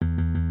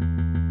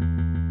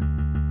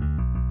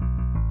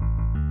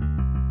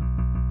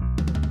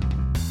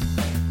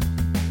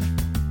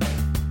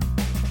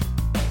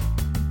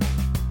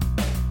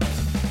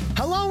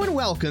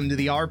welcome to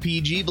the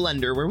RPG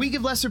Blender, where we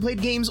give lesser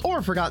played games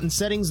or forgotten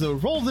settings the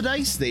roll the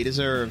dice they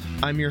deserve.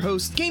 I'm your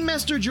host, Game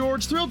Master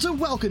George, thrilled to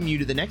welcome you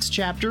to the next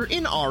chapter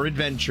in our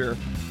adventure.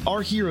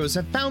 Our heroes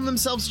have found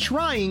themselves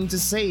trying to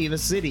save a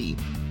city,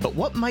 but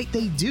what might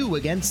they do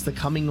against the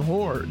coming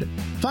horde?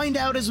 Find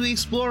out as we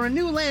explore a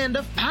new land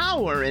of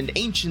power and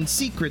ancient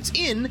secrets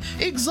in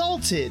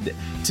Exalted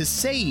to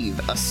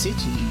Save a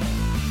City.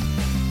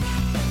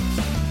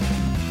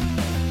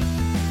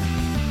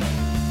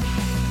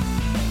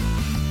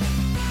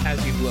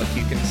 As you look,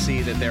 you can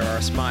see that there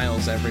are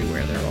smiles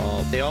everywhere.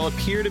 They all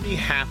appear to be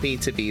happy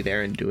to be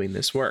there and doing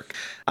this work.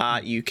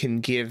 You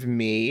can give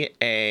me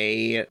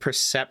a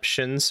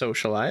perception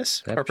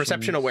socialize or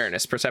perception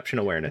awareness. Perception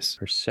awareness.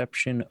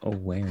 Perception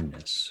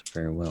awareness.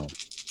 Very well.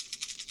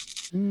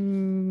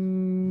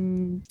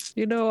 You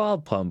know, I'll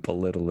pump a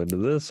little into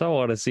this. I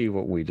want to see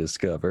what we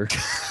discover.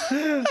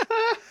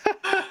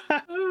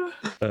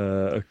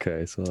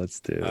 Okay, so let's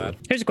do...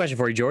 Here's a question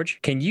for you, George.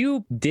 Can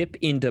you dip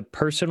into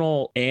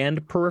personal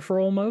and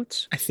peripheral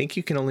modes? I think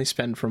you can only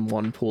spend from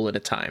one pool at a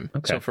time.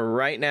 Okay. So for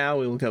right now,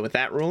 we will go with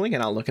that ruling,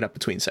 and I'll look it up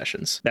between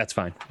sessions. That's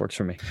fine. Works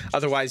for me.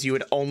 Otherwise, you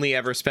would only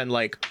ever spend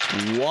like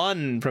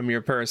one from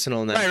your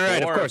personal and then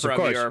right, four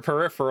from your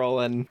peripheral.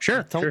 And Sure,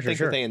 I don't think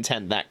that they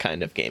intend that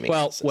kind of gaming.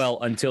 Well,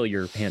 until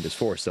your hand is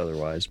forced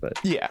otherwise, but...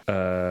 Yeah.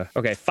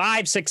 Okay,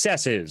 5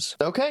 successes.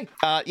 Okay.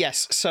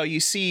 Yes. So you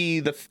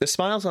see the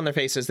smiles on their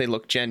faces. They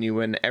look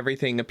genuine.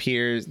 Everything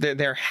appears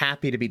they're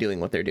happy to be doing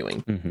what they're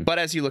doing. Mm-hmm. But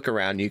as you look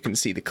around, you can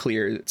see the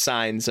clear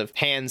signs of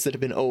hands that have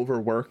been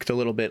overworked a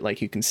little bit.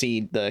 Like you can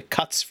see the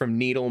cuts from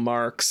needle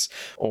marks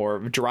or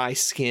dry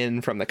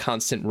skin from the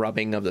constant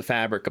rubbing of the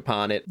fabric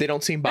upon it. They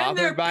don't seem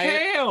bothered by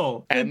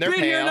pale. it. And they're been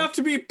pale. Here enough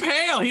to be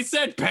pale. He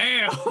said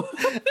pale.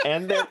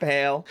 And they're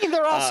pale.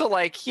 They're also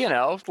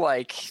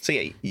So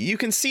yeah, you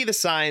can see the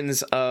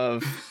signs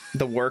of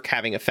the work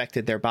having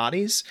affected their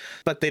bodies,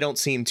 but they don't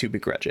seem to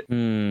begrudge it.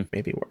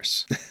 Maybe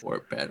worse. Or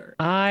better.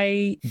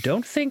 I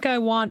don't think I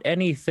want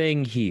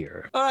anything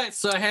here. All right,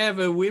 so I have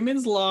a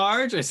women's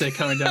large. I say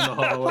coming down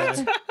the hallway.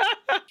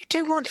 You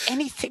don't want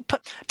anything,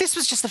 but this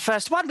was just the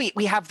first one.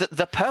 We have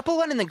the purple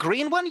one and the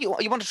green one. You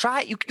want to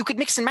try it? You could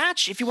mix and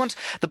match if you want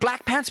the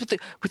black pants with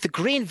the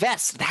green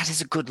vest. That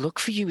is a good look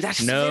for you. That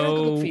is a very good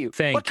look for you.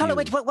 Thank what color? you.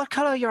 Wait, what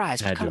color are your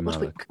eyes?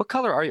 What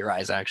color are your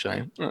eyes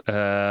actually?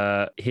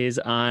 His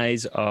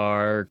eyes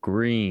are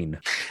green.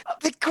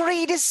 The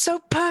green is so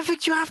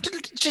perfect. You have to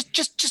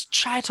just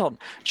try it on.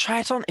 Try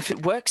it on. If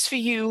it works for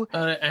you.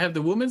 I have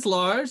the women's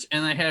large,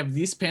 and I have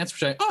these pants.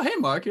 Which oh, hey,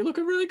 Mark, you're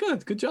looking really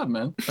good. Good job,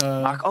 man.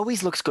 Mark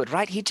always looks good,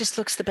 right? He just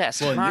looks the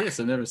best. Well, Mark, yes,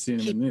 I've never seen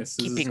him in this.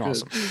 This keep is being good.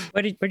 awesome.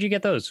 Where'd you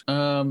get those?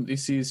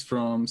 This is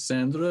from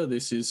Sandra.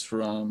 This is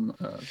from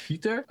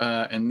Peter.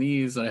 And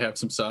these, I have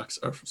some socks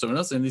are from someone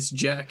else. And this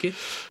jacket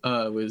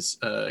was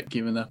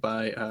given up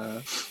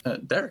by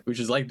Derek, which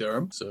is like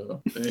Durham.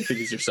 So I think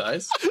it's your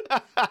size.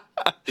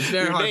 It's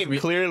very your hard name for me.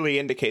 Clearly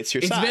indicates your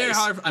It's size. very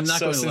hard. I'm not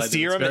going to lie. Since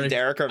Durham and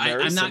Derek are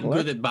very I'm not similar.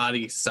 good at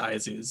body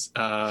sizes.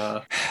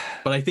 But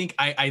I think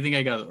I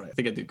got it right. I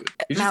think I did good.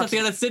 You just Now, have to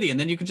get a city, and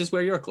then you can just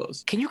wear your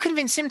clothes. Can you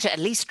convince him to at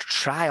least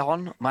try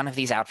on one of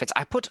these outfits?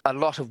 I put a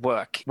lot of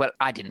work. Well,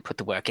 I didn't put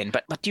the work in,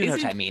 but do you know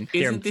what I mean?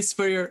 Isn't this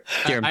for your?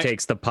 Jerem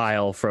takes the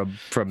pile from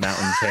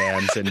Mountain's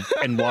hands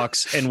and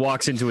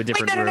walks into a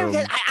different room.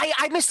 No.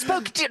 I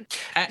misspoke.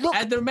 Look,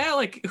 At their man,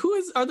 like,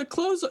 are the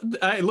clothes?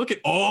 I look at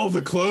all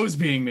the clothes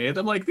being made.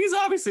 I'm like, these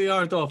obviously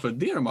aren't all for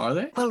Dirham, are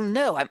they? well,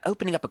 no, I'm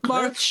opening up a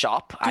clothes Mark,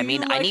 shop. I do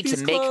mean, you I like need to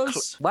these make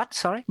clothes? what?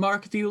 Sorry,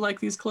 Mark, do you like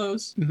these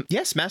clothes?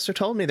 Yes, Master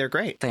told me they're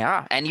great. they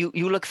are, and you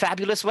look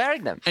fabulous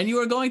wearing them. And you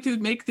are going to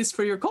make this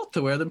for your cult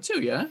to wear them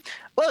too, yeah?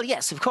 Well,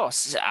 yes, of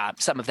course,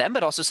 some of them,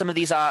 but also some of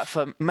these are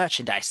for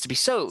merchandise to be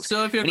sold.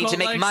 So if your we need cult to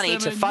make likes money them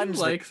to and fund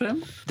you like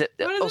them, the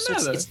what does it also,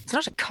 matter? it's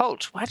not a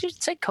cult. Why did you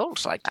say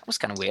cult? Like that was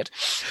kind of weird.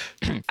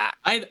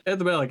 at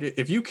the man, like,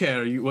 if you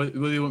care, what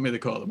do you want me to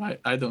call them?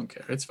 I don't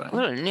care. It's fine.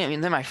 Well, I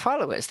mean, they're my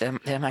followers. They're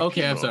my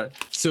Okay, I'm people. sorry.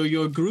 So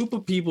your group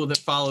of people that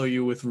follow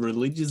you with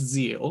religious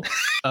zeal.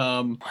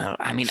 Well,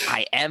 I mean,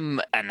 I am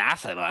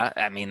anathema.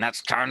 I mean,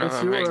 that's kind of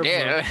It's a big your-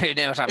 deal. You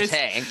know what I'm It's-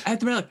 saying? At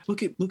the man,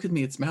 like, look at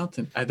me. It's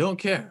Mountain. I don't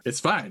care. It's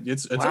fine.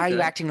 It's Why okay. are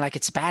you acting like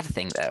it's a bad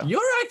thing, though?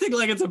 You're acting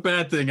like it's a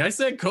bad thing. I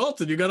said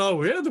cult, and you got all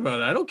weird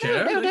about it. I don't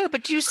care. No,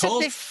 but you said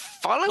Cult- they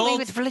follow me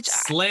with religion.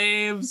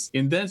 slaves,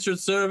 indentured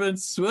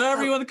servants,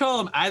 whatever you want to call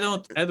them. I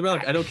don't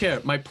care.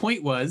 My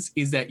point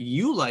is that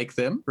you like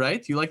them,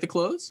 right? You like the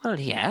clothes? Well,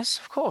 yes,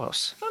 of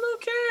course. Well,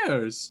 who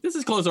cares?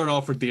 His clothes aren't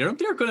all for Dirham.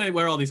 Dirham couldn't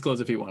wear all these clothes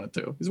if he wanted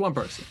to. He's one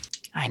person.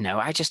 I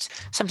know.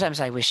 Sometimes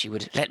I wish he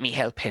would let me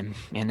help him.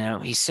 You know,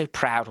 he's so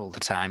proud all the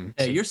time.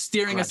 Hey, So you're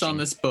steering us on grudging.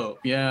 this boat.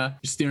 Yeah,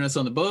 you're steering us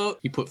on the boat.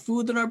 You put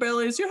food in our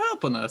bellies. You're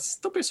helping us.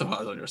 Don't be so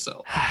hard on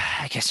yourself.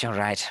 I guess you're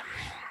right.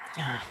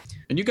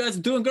 And you guys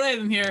are doing great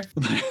in here.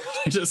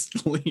 I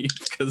just leave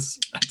because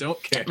I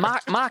don't care.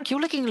 Mark, you're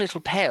looking a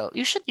little pale.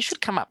 You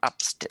should come up,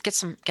 get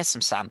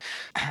some sun.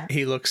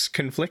 He looks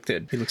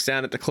conflicted. He looks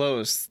down at the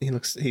clothes.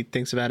 He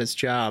thinks about his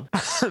job.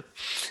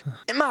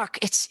 Mark,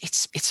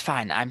 it's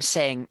fine. I'm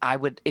saying I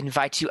would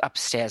invite you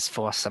upstairs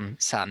for some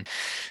sun.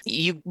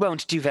 You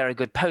won't do very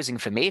good posing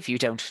for me if you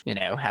don't,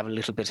 have a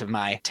little bit of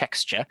my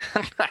texture.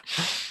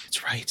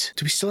 That's right.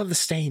 Do we still have the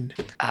stain?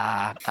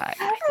 At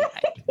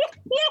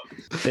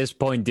this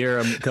point,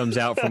 Dirham comes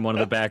out from one of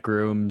the back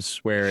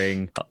rooms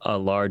wearing a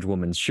large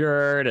woman's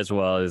shirt, as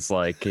well as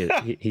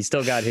he's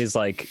still got his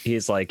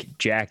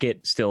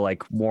jacket still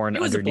worn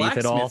underneath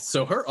it all.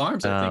 So her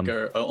arms, I think,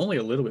 are only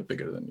a little bit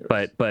bigger than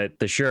yours. But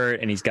the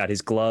shirt, and he's got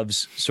his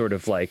gloves sort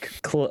of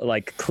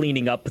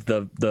cleaning up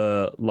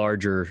the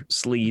larger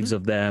sleeves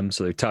of them,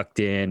 so they're tucked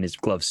in. His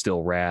gloves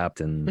still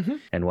wrapped and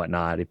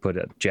whatnot. He put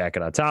a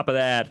jacket on top of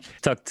that,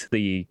 tucked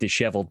the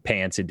disheveled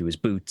pants into his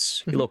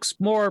boots. He looks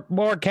more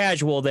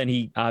casual than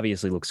he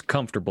obviously looks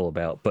comfortable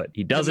about, but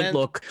he doesn't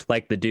look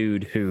like the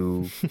dude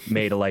who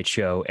made a light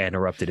show and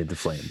erupted into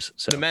flames.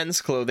 So the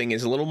men's clothing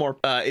is a little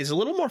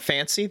more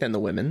fancy than the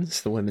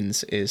women's. The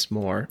women's is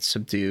more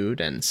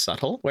subdued and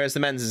subtle, whereas the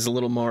men's is a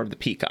little more of the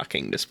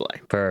peacocking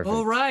display. Perfect.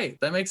 All right,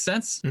 that makes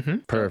sense.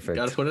 Perfect.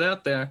 Got to put it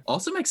out there.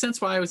 Also makes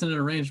sense why I was in an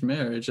arranged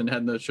marriage and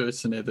had no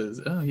choice in it.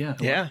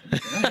 Yeah.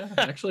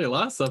 Actually, a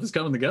lot of stuff is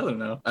coming together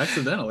now,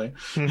 accidentally.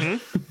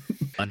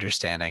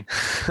 Understanding.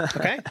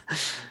 Okay.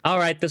 All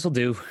right, this will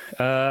do.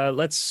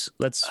 Let's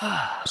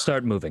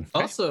start moving.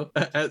 Also,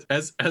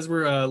 as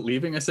we're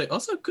leaving, I say,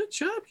 also, good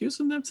job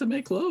using them to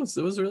make clothes.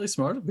 It was really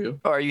smart of you.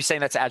 Oh, are you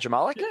saying that's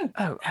Adramalik? Yeah.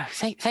 Oh,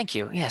 thank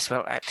you. Yes,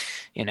 well,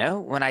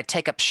 when I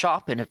take up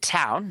shop in a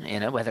town,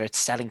 whether it's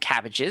selling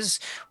cabbages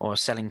or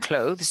selling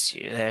clothes,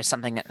 there's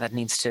something that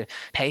needs to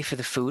pay for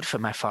the food for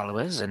my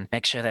followers and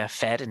make sure they're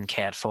fed and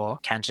cared for.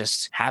 Can't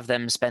just have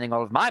them spending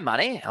all of my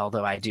money,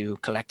 although I do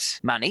collect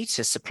money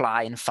to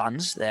supply and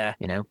fund their,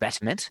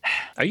 betterment.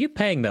 Are you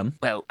paying them?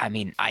 Well, I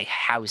mean, I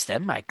house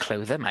them, I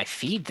clothe them, I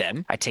feed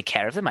them, I take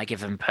care of them, I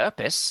give them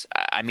purpose.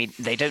 I mean,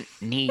 they don't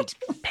need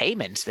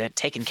payment. They're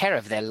taken care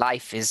of. Their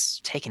life is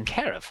taken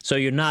care of. So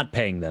you're not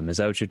paying them, is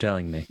that what you're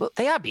telling me? Well,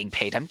 they are being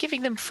paid. I'm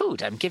giving them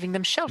food. I'm giving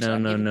them shelter.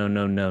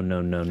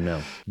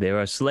 No. There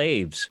are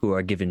slaves who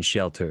are given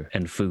shelter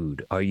and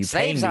food. Are you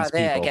Slaves paying these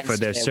people for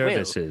their their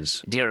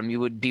services? Will. Dirham, you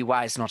would be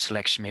wise not to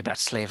lecture me about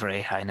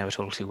slavery. I know it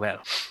all too well.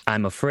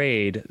 I'm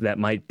afraid that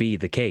might be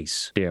the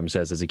case, Dirham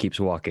says as he keeps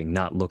walking,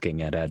 not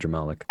looking at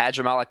Adramalik.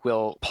 Adramalik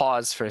will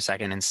pause for a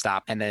second and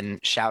stop and then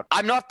shout,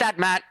 I'm not that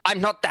man.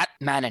 I'm not that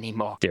man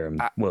anymore. Dirham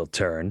will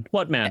turn.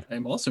 What man?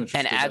 I'm also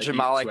interested. And in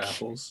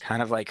Adramalik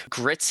kind of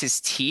grits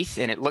his teeth,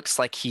 and it looks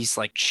like he's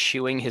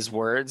chewing his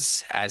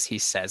words as he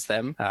says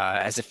them,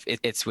 as if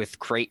it's with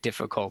great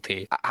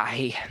difficulty.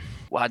 I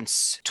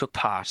once took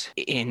part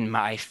in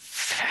my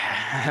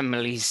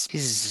family's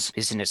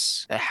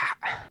business.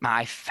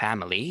 My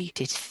family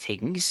did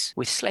things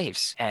with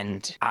slaves,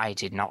 and I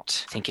did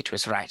not think it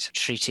was right.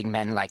 Treating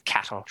men like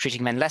cattle,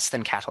 treating men less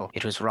than cattle.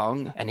 It was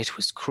wrong, and it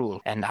was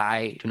cruel, and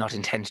I do not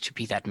intend to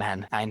be that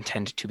man. I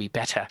intend to be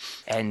better.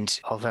 And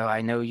although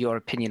I know your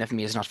opinion of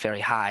me is not very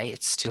high,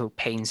 it still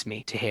pains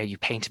me to hear you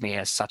paint me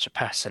as such a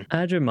person.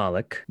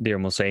 Adramalik,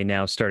 Dirham will say,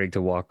 now starting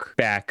to walk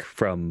back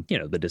from,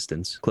 the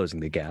distance, closing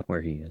the gap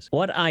where he is.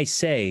 What I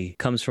say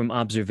comes from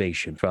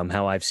observation, from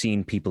how I've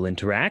seen people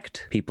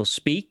interact, people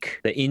speak,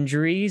 the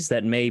injuries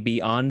that may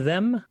be on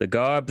them, the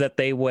garb that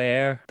they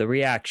wear, the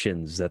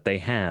reactions that they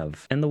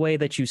have, and the way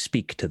that you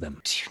speak to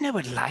them. Do you know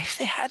what life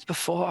they had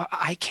before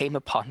I came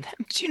upon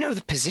them? Do you know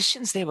the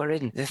positions they were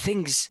in, the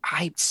things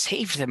I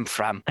saved them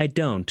from? I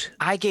don't.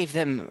 I gave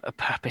them a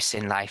purpose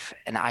in life,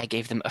 and I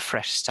gave them a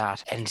fresh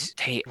start, and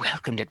they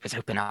welcomed it with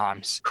open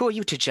arms. Who are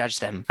you to judge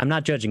them? I'm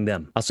not judging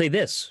them. I'll say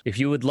this. If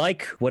you would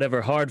like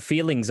whatever hard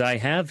feelings I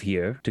have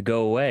here to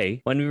go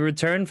away, when we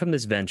return from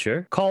this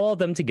venture, call all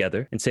them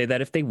together and say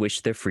that if they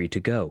wish, they're free to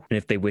go. And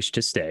if they wish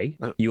to stay,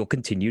 you'll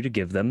continue to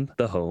give them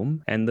the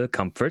home and the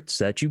comforts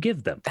that you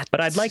give them.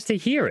 But I'd like to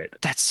hear it.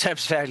 That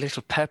serves very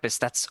little purpose.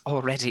 That's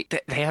already...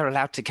 They are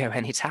allowed to go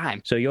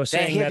anytime. So you're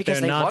saying that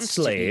they're not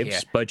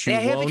slaves, but you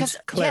won't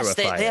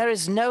clarify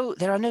yes,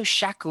 there are no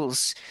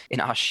shackles in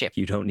our ship.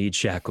 You don't need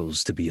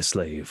shackles to be a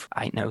slave.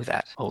 I know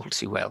that all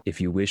too well. If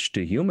you wish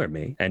to humor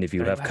me, and if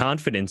you have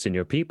confidence in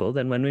your people,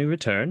 then when we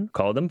return,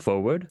 call them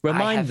forward,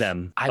 remind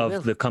them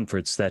of the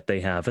comforts that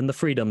they have and the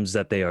freedoms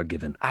that they are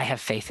given. I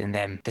have faith in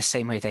them the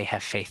same way they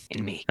have faith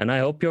in me. And I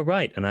hope you're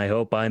right, and I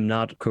hope I'm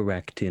not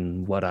correct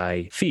in what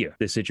I fear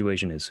this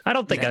situation is. I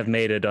don't think I've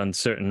made it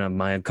uncertain of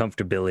my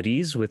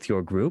uncomfortabilities with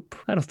your group.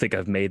 I don't think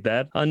I've made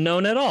that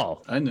unknown at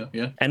all. I know,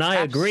 yeah. And I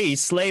agree,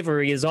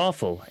 slavery is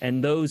awful,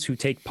 and those who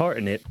take part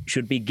in it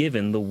should be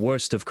given the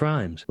worst of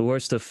crimes, the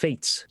worst of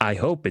fates. I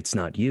hope it's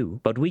not you,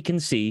 but we can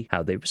see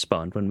how they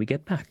respond when we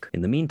get back.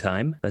 In the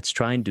meantime, let's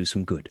try and and do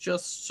some good.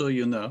 Just so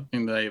you know,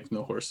 and I have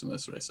no horse in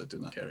this race. I do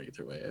not care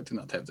either way. I do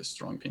not have the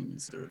strong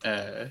opinions.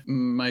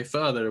 My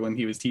father, when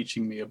he was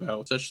teaching me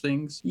about such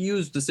things,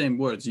 used the same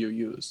words you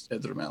used,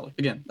 Edramalik.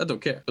 Again, I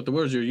don't care, but the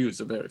words you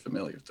use are very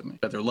familiar to me.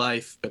 Better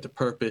life, better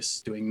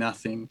purpose, doing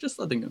nothing, just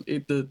letting them.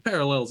 The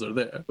parallels are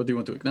there, but do you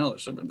want to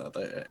acknowledge them or not?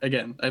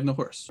 Again, I have no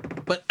horse,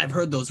 but I've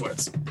heard those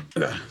words.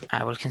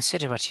 I will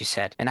consider what you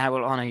said, and I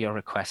will honor your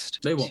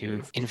request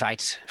to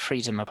invite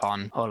freedom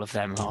upon all of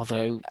them,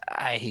 although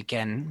I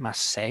again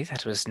must say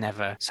that was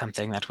never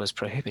something that was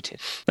prohibited.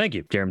 Thank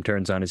you. Jerem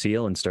turns on his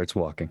heel and starts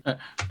walking.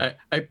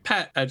 I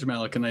pat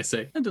Adramalik and I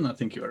say, I do not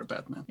think you are a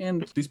bad man,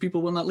 and these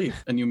people will not leave,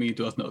 and you me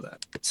doth know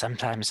that.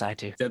 Sometimes I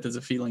do. If that is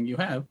a feeling you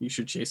have, you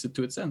should chase it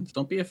to its end.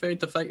 Don't be afraid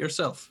to fight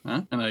yourself,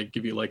 huh? And I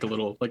give you like a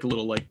little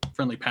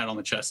friendly pat on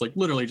the chest, like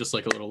literally just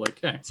like a little like,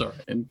 yeah, it's all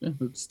right, and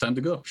it's time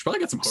to go. Should probably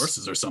get some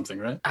horses or something,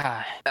 right?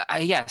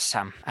 Yes,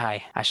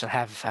 I shall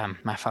have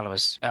my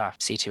followers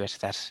see to it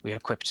that we are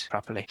equipped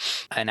properly.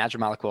 And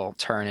Adramalik will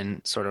turn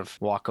and sort of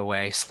walk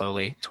away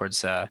slowly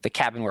towards the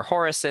cabin where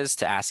Horus is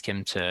to ask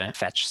him to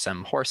fetch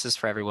some horses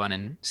for everyone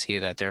and see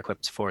that they're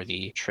equipped for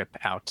the trip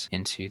out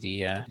into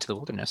the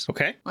wilderness.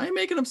 Okay. Why are you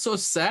making him so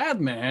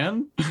sad,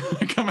 man?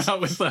 Come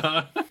out with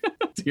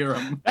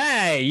Dirham.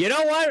 Hey, you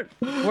know what?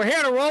 We're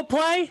here to role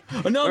play.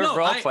 No,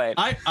 role playing.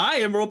 I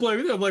am role playing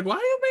with you. I'm like, why are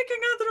you making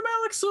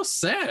Adramalik so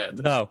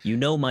sad? Oh, you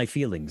know my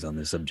feelings on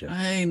this subject.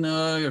 I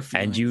know your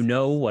feelings. And you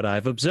know what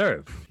I've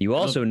observed. You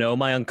also know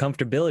my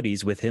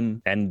uncomfortabilities with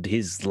him and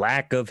his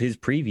lack of his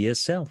previous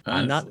self.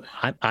 I'm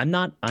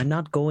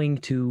not going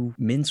to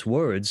mince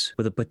words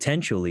with a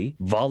potentially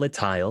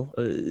volatile,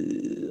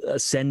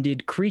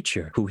 ascended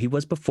creature who he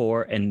was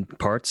before, and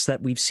parts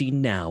that we've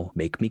seen now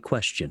make me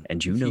question.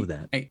 And you know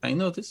that. I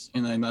know this,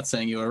 and I'm not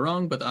saying you are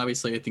wrong, but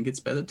obviously I think it's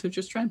better to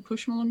just try and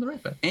push him along the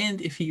right path.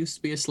 And if he used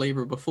to be a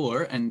slaver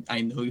before, and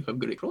I know you have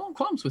great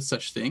qualms with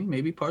such thing,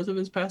 maybe part of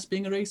his past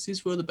being a racist is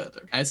for the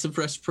better. As a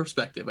fresh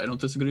perspective, I don't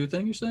disagree with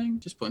anything you're saying,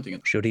 just pointing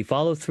it. Should he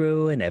follow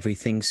through and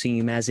everything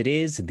seem as it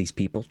is, and these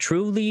people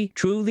truly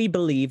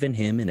believe in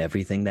him and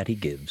everything that he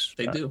gives,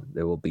 They do.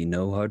 There will be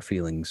no hard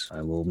feelings.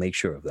 I will make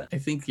sure of that. I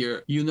think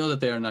you know that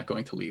they are not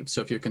going to leave.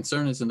 So if your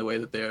concern is in the way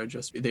that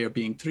they are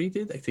being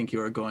treated, I think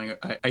you are going.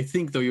 I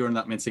think though you are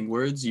not mincing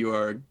words, you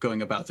are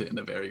going about it in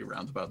a very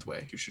roundabout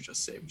way. You should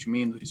just say what you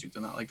mean, because you do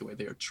not like the way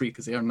they are treated,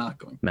 because they are not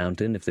going.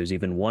 Mountain, if there's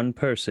even one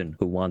person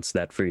who wants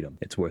that freedom,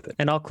 it's worth it.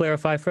 And I'll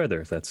clarify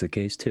further if that's the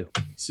case too.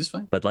 This is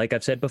fine. But like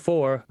I've said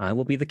before, I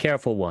will be the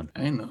careful one.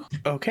 I know.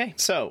 Okay,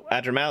 so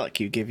Adramalik,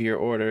 you give your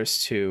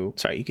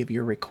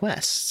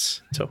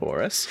requests to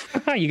Horus.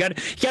 You gotta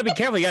be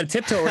careful. You gotta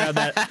tiptoe around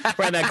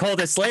that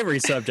cold as slavery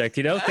subject.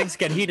 You know, things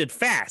get heated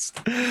fast.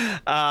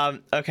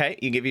 Okay,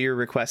 you give your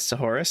requests to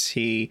Horus.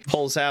 He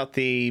pulls out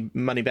the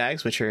money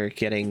bags, which are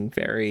getting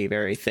very,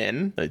 very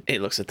thin. He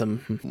looks at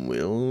them.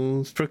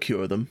 We'll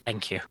procure them.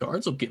 Thank you.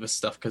 Guards will give us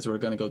stuff because we're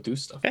going to go do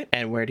stuff. Okay,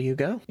 and where do you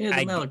go? Yeah,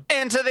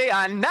 Into the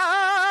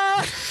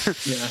unknown.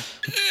 Yeah.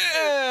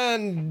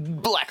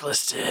 And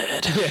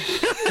blacklisted.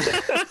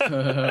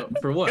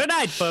 For what? Good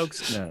night,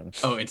 folks. No.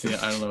 Oh, I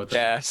don't know what that.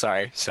 Yeah,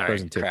 sorry.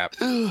 Crap.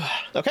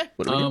 Okay.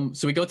 What do we do?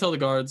 So we go tell the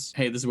guards,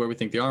 hey, this is where we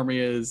think the army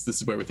is.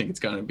 This is where we think it's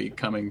going to be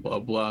coming, blah,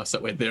 blah. So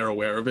that way they're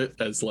aware of it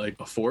as like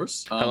a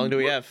force. How long do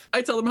we have?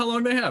 I tell them how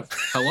long they have.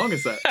 How long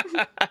is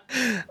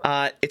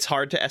that? It's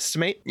hard to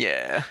estimate.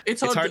 Yeah.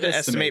 It's hard to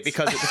estimate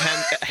because it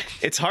depends.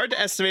 It's hard to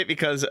estimate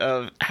because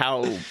of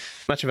how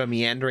much of a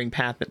meandering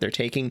path that they're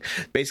taking,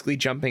 basically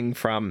jumping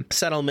from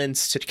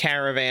settlements to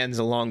caravans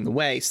along the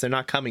way, so they're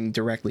not coming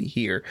directly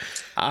here.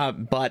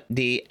 But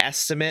the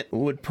estimate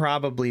would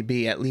probably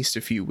be at least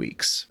a few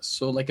weeks.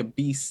 So like a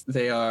beast,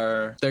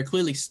 they're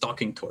clearly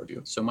stalking toward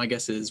you. So my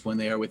guess is when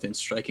they are within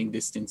striking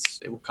distance,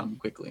 they will come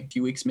quickly. A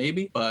few weeks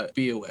maybe, but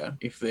be aware.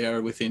 If they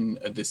are within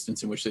a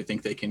distance in which they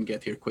think they can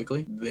get here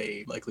quickly,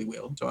 they likely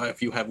will. So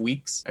if you have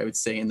weeks, I would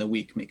say in the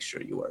week, make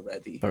sure you are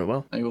ready. Very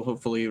well. I will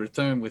hopefully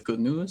return with good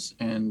news,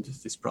 and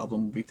this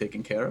problem will be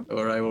taken care of.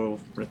 Or I will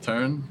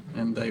return,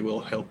 and I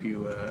will help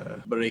you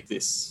break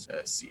this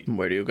seed.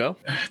 Where do you go?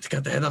 To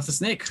cut the head off the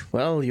snake.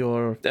 Well,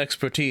 your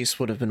expertise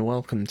would have been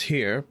welcomed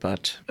here,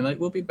 but... And I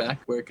will be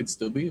back where it could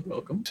still be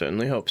welcome.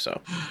 Certainly hope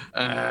so.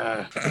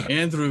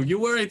 Andrew, you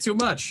worry too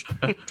much.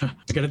 I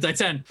gotta die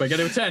 10. I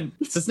gotta do 10.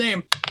 It's his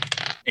name.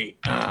 8.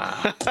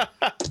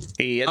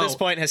 He, at this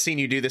point, has seen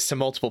you do this to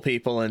multiple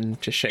people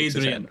and just shakes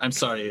his head. I'm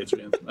sorry,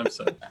 Adrian. I'm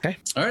sorry. Okay.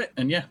 All right,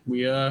 and yeah,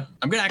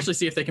 I'm gonna actually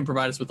see if they can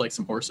provide us with like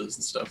some horses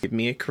and stuff. Give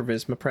me a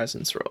charisma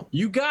presence roll.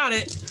 You got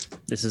it.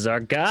 This is our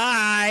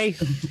guy.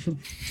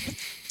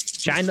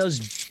 Shine those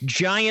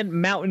giant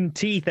mountain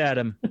teeth at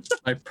him.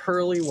 My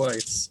pearly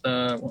whites.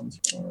 1,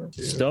 4,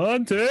 2.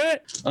 Stunt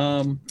it.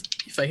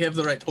 If I have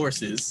the right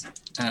horses,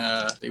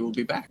 they will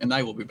be back, and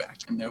I will be back.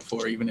 And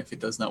therefore, even if it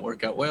does not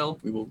work out well,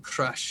 we will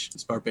crush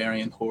this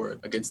barbarian horde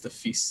against the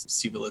feast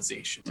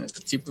civilization. And at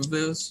the tip of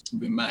this will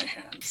be my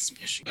hand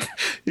smashing it.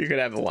 You're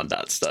gonna have a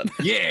 1-dot stun.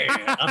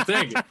 Yeah, I'll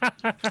take it.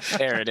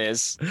 There it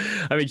is.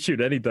 I mean,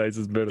 shoot, any dice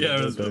is better Yeah,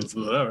 than that dice.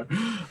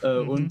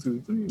 whatever. 1,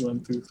 2, 3, 1,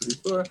 2, 3,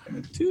 4,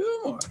 and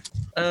 2 more.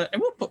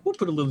 And we'll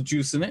put a little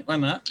juice in it. Why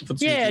not? Put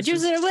some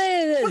juices.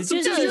 Put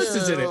some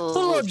juices in it.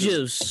 Full of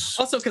juice.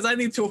 Also, because I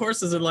need 2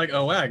 horses and like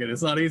a wagon,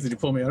 it's not easy to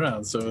pull me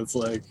around. So it's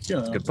like, you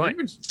know. Good point.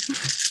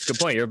 Good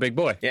point. You're a big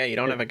boy. Yeah, you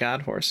don't have a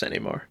god horse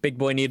anymore. Big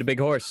boy need a big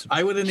horse.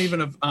 I wouldn't even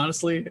have,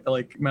 honestly,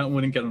 like, Mountain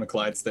wouldn't get on a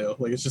Clydesdale.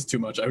 Like, it's just too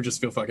much. I would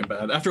just feel fucking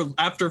bad.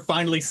 After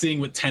finally seeing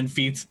what 10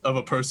 feet of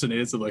a person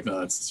is, I'm like,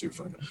 no, it's too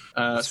fucking.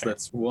 So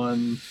that's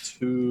 1,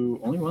 2,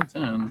 only 1,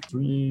 10,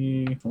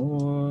 3,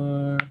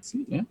 4.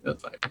 See, yeah,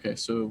 that's 5. Okay,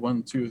 so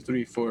 1, 2,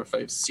 3, 4,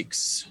 5,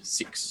 6.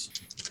 6.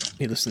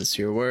 He listens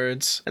to your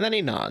words, and then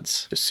he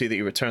nods. Just see that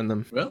you return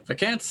them. Well, if I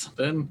can't,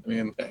 then, I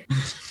mean, hey.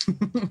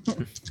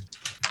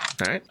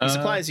 All right. He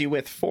supplies you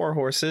with 4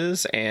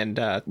 horses and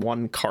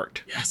 1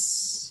 cart.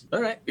 Yes.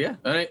 All right, yeah.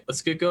 All right,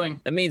 let's get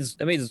going. That means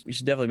we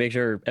should definitely make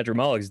sure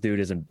Edremalik's dude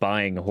isn't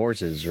buying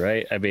horses,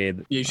 right? I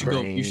mean, Yeah, you should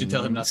go. You should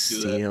tell him not to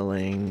do that.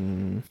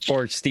 Stealing.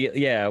 or steal.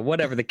 Yeah,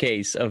 whatever the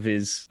case of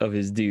his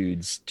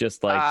dudes.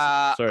 Just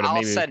like sort of I'll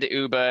maybe send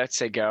Uba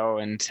to go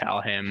and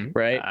tell him.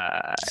 right.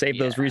 Save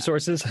those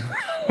resources.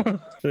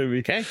 maybe.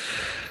 Okay.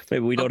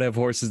 Maybe we don't have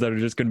horses that are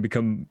just going to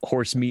become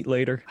horse meat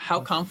later.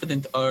 How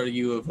confident are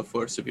you of a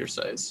force of your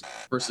size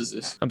versus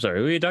this? I'm sorry.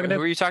 Who are you talking Who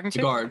to? are you talking The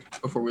to? guard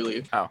before we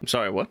leave. I'm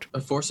sorry, what?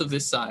 A force of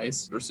this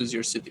size versus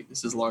your city.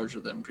 This is larger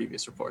than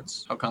previous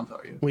reports. How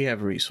confident are you? We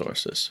have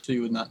resources. So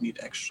you would not need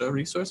extra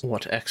resources?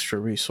 What extra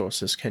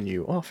resources can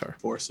you offer?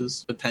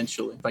 Forces,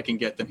 potentially. If I can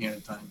get them here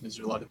in time. Is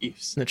there a lot of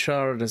ifs?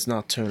 Nachara does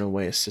not turn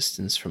away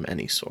assistance from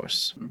any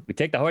source. We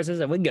take the horses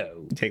and we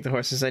go. You take the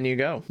horses and you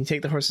go. You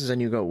take the horses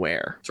and you go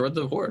where? Toward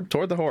the horde.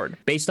 Toward the horde.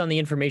 Based on the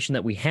information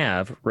that we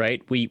have,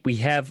 right? We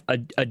have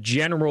a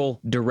general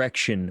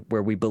direction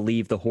where we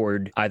believe the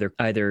horde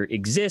either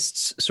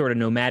exists, sort of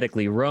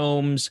nomadically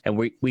roams, and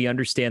we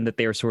understand that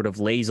they're sort of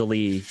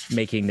lazily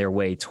making their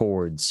way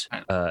towards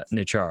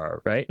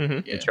Nachara, right?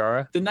 Mhm. Yeah.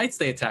 Nachara. The knights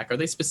they attack, are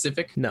they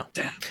specific? No.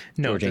 Damn.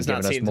 No, it George does ain't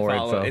not giving us seem to more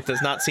follow. info. It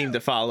does not seem to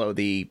follow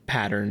the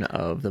pattern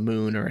of the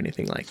moon or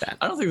anything like that.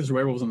 I don't think there's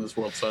werewolves in this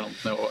world, so I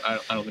don't know. I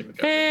don't think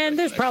the And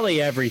there's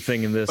probably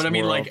everything in this But I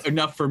mean, world. like,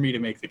 enough for me to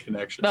make the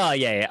connection. Oh,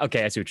 yeah.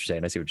 Okay, I see what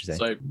you're saying.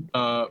 So,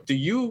 do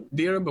you,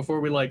 Deera, before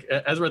we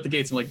as we're at the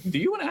gates, I'm like, do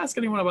you want to ask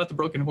anyone about the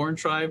Broken Horn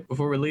tribe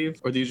before we leave,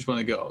 or do you just want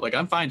to go? Like,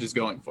 I'm fine just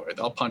going for it.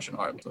 I'll punch an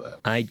arm for that.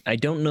 I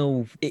don't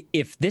know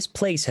if this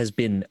place has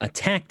been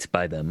attacked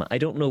by them. I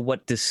don't know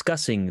what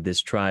discussing this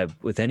tribe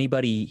with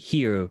anybody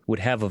here would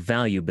have of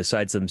value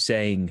besides them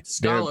saying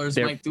Scholars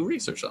they're might do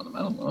research on them. I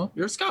don't know.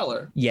 You're a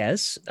scholar.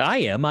 Yes, I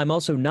am. I'm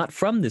also not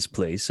from this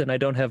place, and I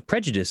don't have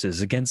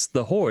prejudices against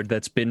the horde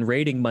that's been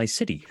raiding my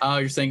city. Oh,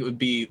 you're saying it would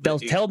be. They'll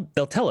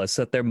tell us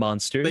that they're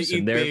monsters They eat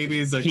and they're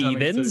babies, they're coming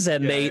heathens, to-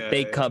 and yeah,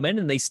 they yeah. come in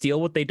and they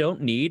steal what they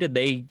don't need, and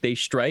they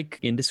strike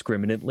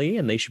indiscriminately,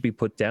 and they should be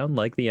put down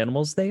like the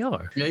animals they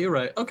are. Yeah, you're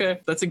right. Okay,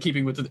 that's in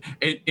keeping with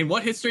in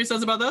what history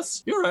says about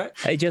us. You're right.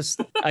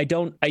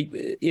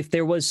 If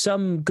there was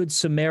some good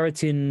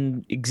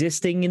Samaritan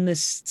existing in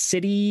this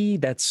city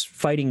that's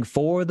fighting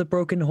for the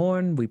Broken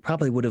Horn, we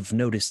probably would have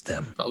noticed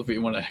them. Probably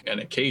want in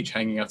a cage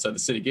hanging outside the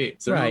city gate.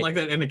 Is there Right. anyone like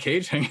that in a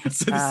cage hanging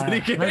outside the city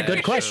gate? Well,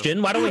 good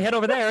question. Why don't we head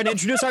over there and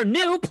introduce our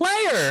new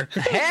player?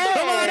 Hey,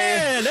 come on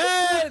in.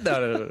 Hey!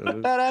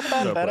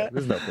 No.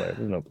 There's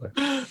no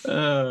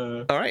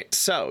player. All right.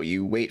 So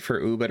you wait for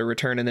Uba to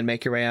return and then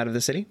make your way out of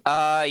the city?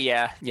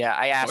 Yeah.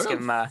 I asked Well,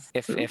 him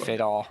if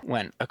it all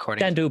went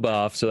according. Send Uba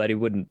off so that he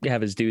wouldn't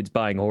have his dudes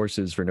buying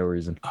horses for no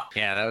reason.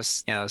 Yeah, that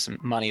was some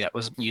money that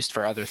was used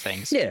for other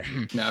things. Yeah.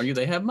 Now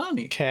they have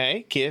money.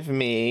 Okay. Give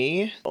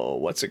me. Oh,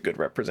 what's a good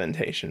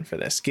representation for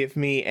this? Give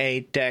me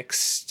a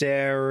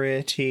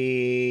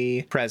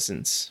dexterity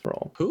presence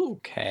roll. Who?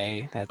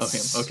 Okay, Oh,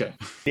 that's him. Okay.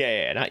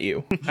 Yeah, not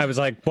you. I was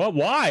like, what?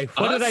 Why?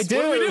 What did I Us? do?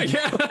 What are we doing?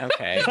 Yeah.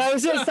 okay.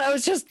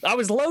 I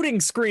was loading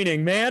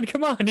screening, man.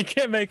 Come on, you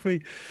can't make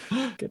me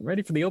getting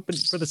ready for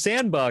the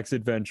sandbox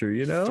adventure,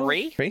 you know?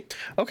 3? 3.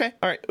 Okay.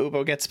 All right.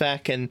 Ubo gets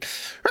back and.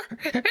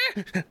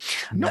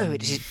 No,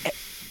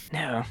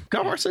 no.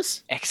 No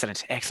horses.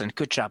 Excellent.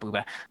 Good job,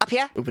 Uba. Up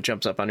here. Uba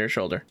jumps up on your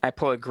shoulder. I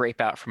pull a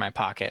grape out from my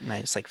pocket and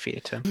I just feed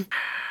it to him.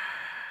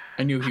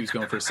 I knew he was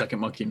going for a second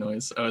monkey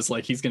noise. I was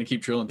like, he's going to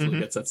keep drilling until he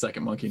gets that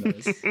second monkey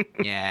noise.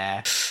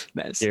 Yeah.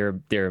 That's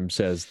Dirham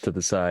says to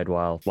the side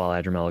while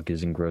Adramalik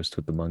is engrossed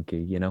with the monkey,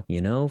 you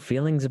know,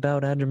 feelings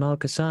about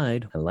Adramalik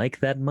aside, I like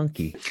that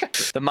monkey.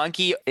 the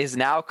monkey is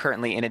now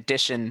currently, in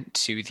addition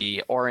to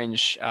the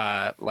orange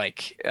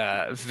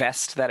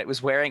vest that it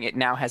was wearing, it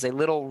now has a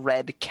little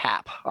red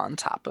cap on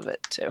top of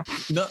it too.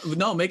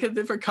 No, make it a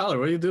different color.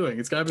 What are you doing?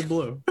 It's got to be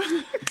blue.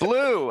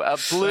 A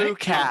blue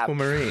cap.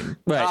 Aquamarine.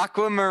 Right.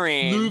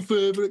 Aquamarine. New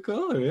favorite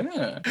color,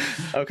 yeah.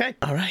 Okay.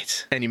 All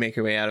right. And you make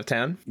your way out of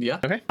town? Yeah.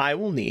 Okay. I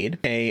will need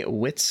a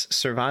wits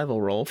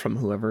survival roll from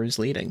whoever is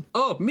leading.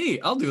 Oh, me.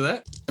 I'll do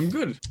that. I'm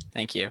good.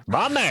 Thank you.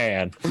 My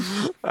man.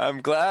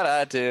 I'm glad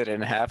I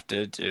didn't have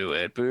to do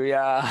it.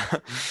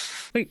 Booyah.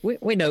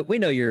 We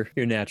know your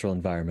natural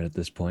environment at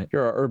this point.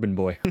 You're our urban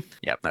boy.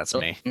 Yep, that's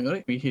me. All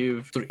right, we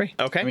have 3.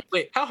 Okay. I mean,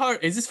 wait, how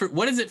hard is this for?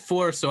 What is it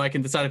for? So I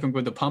can decide if I'm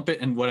going to pump it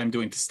and what I'm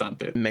doing to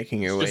stunt it.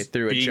 Making your way Just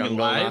through a being jungle,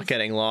 alive? not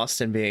getting lost,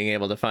 and being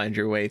able to find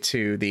your way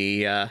to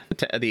the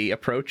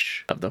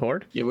approach of the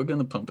horde. Yeah, we're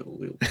gonna pump it a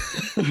little bit.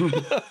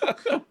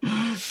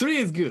 3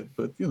 is good,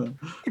 but you know.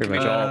 Pretty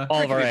much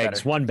all of our be eggs,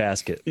 better. one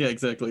basket. Yeah,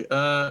 exactly.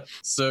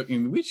 So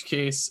in which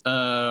case,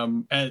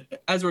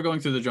 as we're going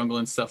through the jungle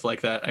and stuff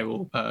like that, I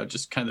will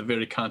just kind of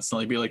very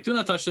constantly be like, "Do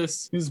not touch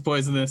this. This is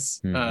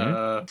poisonous."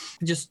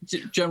 Just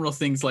general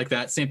things like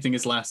that. Same thing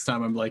as last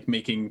time. I'm like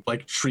making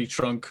like tree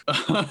trunk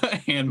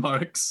hand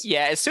marks.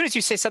 Yeah, as soon as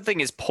you say something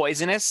is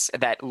poisonous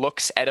that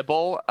looks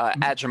edible,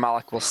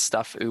 Adramalik will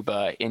stuff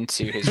Uba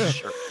into his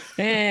shirt.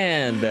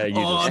 And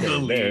you On just the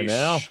stand there leash.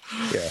 now.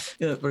 Yeah.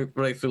 Yeah,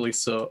 rightfully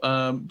so.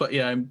 But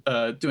yeah, I'm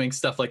doing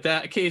stuff like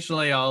that.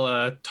 Occasionally,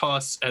 I'll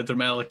toss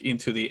Adramalik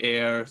into the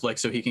air, like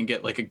so he can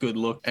get like a good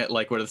look at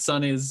like where the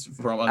sun is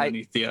from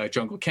underneath the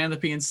jungle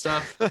canopy and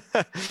stuff.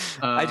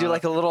 I do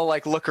like a little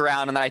like look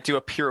around and then I do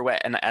a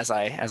pirouette and as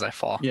I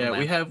fall. Yeah,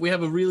 we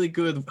have a really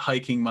good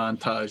hiking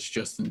montage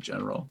just in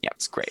general. Yeah,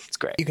 it's great. It's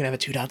great. You can have a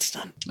 2-dot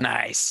stun.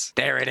 Nice.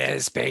 There it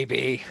is,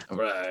 baby. All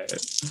right.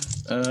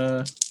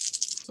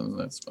 So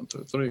that's 1, 2,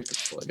 3.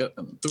 That's all I got.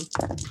 And 2.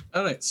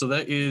 All right. So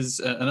that is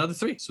another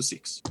 3. So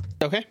 6.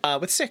 Okay.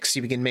 With 6,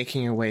 you begin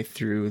making your way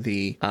through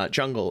the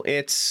jungle.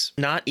 It's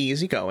not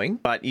easy going,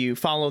 but you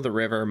follow the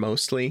river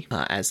mostly,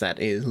 as that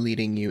is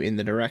leading you in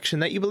the direction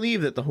that you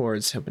believe that the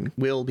hordes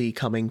will be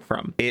coming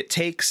from. It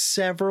takes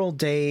several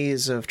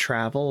days of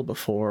travel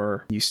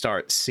before you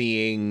start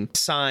seeing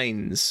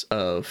signs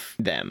of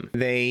them.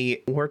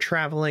 They were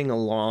traveling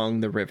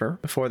along the river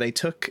before they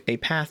took a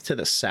path to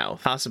the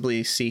south,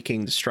 possibly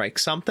seeking to strike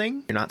something.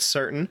 You're not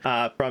certain.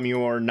 From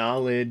your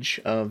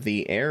knowledge of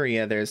the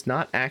area, there's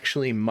not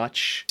actually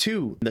much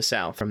to the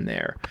south from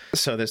there.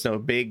 So there's no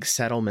big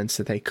settlements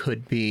that they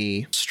could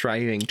be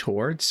striving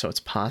towards. So it's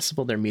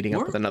possible they're meeting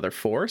up with another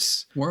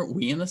force. Weren't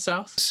we in the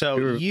south? So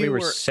We were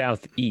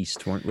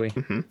southeast, weren't we?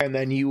 and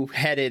then you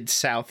headed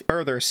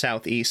further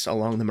southeast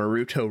along the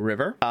Maruto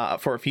River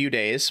for a few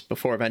days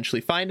before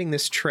eventually finding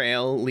this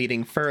trail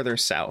leading further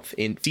south,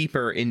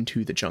 deeper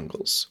into the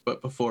jungles.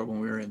 But before, when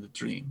we were in the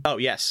dream. Oh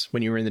yes,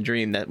 when you were in the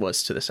dream, that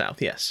was to the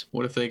south. Yes.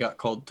 What if they got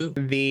called too?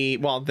 The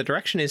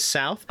direction is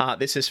south.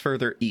 This is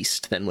further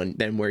east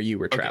than where you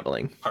were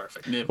traveling.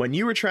 Perfect. When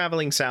you were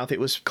traveling south, it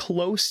was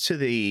close to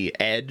the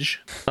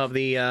edge of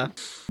the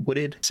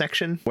wooded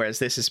section, whereas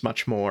this is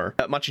much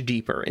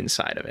deeper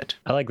inside of it.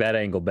 I like that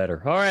angle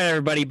better. All right,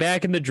 everybody,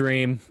 back in the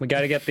dream. We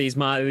got to get these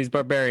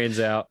barbarians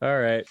out. All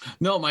right.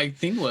 No, my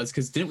thing was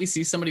because didn't we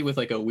see somebody with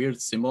like a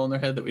weird symbol on their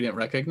head that we didn't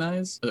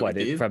recognize? What,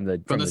 from the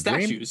dream?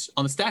 statues?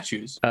 On the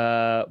statues.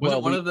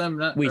 Well, one of them?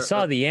 we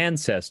saw the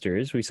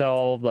ancestors. We saw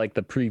all of like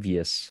the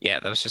previous. Yeah,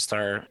 that was just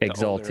our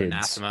Exalted.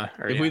 anathema.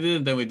 If we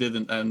didn't, then we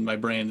didn't, and my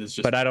brain is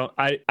just. But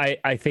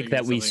I think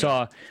that we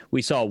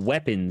something saw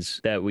weapons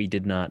that we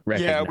did not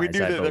recognize. we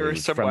knew I that there were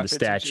believe, some from the weapons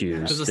that you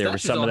statues. because the There were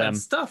statues some all of had them.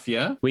 stuff,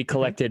 yeah. We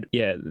collected.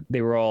 Yeah,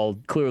 they were all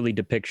clearly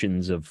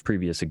depictions of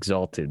previous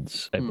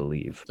Exalteds, I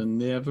believe. So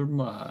never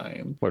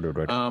mind. Word.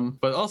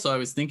 But also I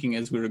was thinking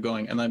as we were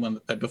going, and I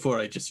wanted before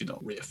I just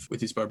riff with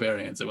these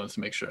barbarians, I wanted to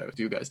make sure with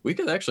you guys, we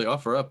could actually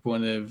offer up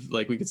one of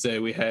we could say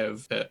we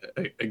have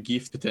a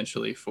gift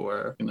potentially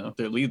for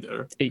their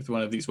leader with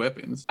one of these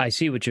weapons. I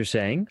see what you're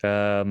saying.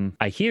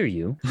 I hear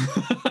you.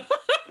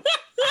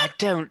 I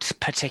don't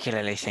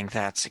particularly think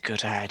that's a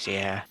good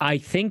idea. I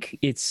think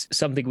it's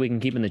something we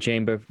can keep in the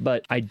chamber,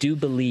 but I do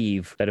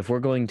believe that if we're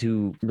going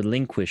to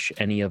relinquish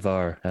any of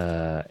our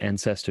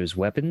ancestors'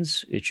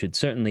 weapons, it should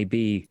certainly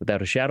be,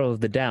 without a shadow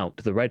of the doubt,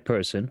 to the right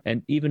person.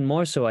 And even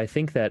more so, I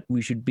think that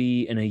we should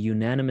be in a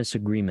unanimous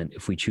agreement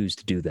if we choose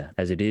to do that,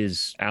 as it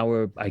is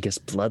our, I guess,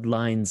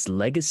 bloodline's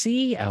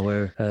legacy.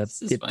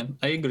 This is fine.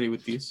 I agree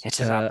with these. It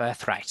is our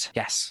birthright.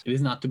 Yes. It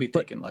is not to be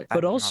taken like.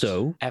 But I will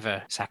also, not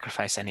ever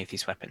sacrifice any of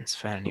these weapons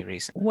for any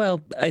reason.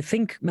 well, I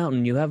think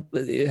Mountain,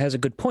 it has a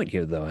good point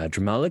here, though,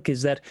 Adramalik,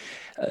 is that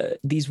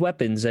these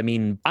weapons, I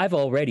mean, I've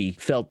already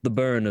felt the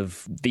burn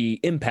of the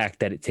impact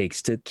that it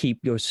takes to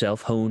keep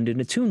yourself honed and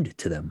attuned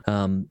to them.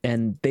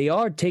 And they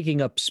are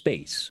taking up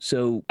space.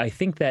 So I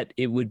think that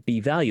it would be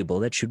valuable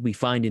that should we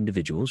find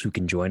individuals who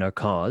can join our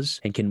cause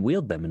and can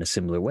wield them in a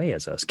similar way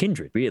as us,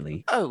 kindred,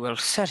 really. Oh, well,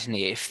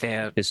 certainly, if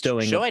they're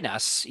Bestowing join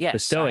us,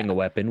 yes. a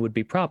weapon would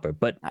be proper.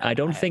 But I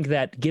don't think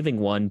that giving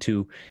one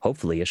to,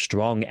 hopefully, a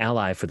strong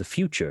ally ally for the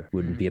future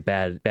wouldn't be a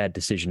bad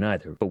decision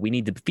either. But we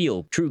need to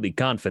feel truly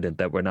confident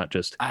that we're not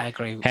just I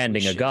agree.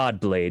 handing a god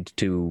blade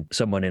to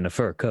someone in a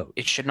fur coat.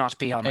 It should not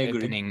be on I agree.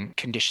 opening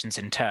conditions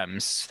and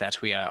terms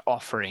that we are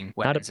offering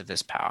weapons of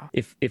this power.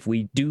 If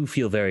we do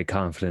feel very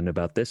confident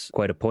about this,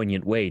 quite a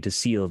poignant way to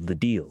seal the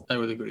deal. I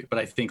would agree, but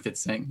I think that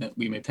saying that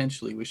we may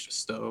potentially wish to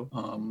bestow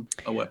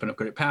a weapon of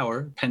great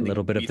power, pending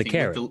little bit of the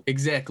meeting with carrot.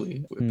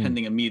 Exactly,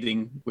 pending a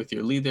meeting with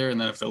your leader, and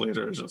then if the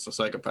leader is just a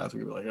psychopath,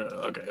 we'd be like,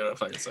 okay,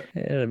 if I can say.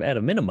 At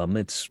a minimum,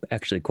 it's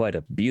actually quite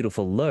a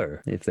beautiful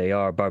lure. If they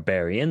are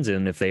barbarians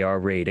and if they are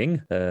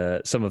raiding,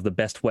 some of the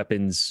best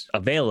weapons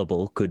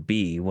available could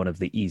be one of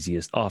the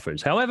easiest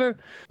offers. However,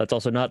 let's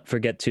also not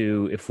forget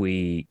to, if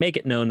we make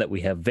it known that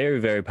we have very,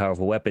 very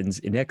powerful weapons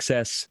in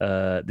excess,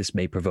 this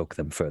may provoke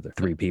them further.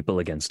 3 people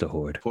against a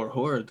horde. For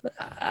horde.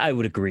 I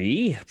would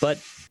agree, but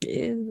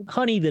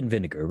honey than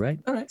vinegar, right?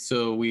 All right.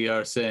 So we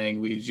are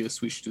saying we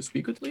just wish to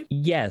speak with leader.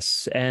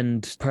 Yes,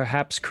 and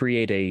perhaps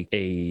create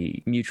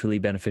a mutually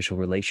beneficial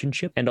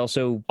relationship. And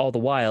also, all the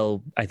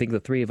while, I think the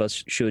 3 of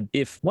us should,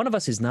 if one of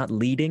us is not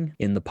leading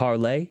in the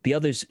parlay, the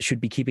others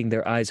should be keeping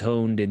their eyes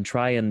honed and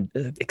try and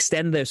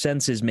extend their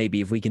senses,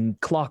 maybe, if we can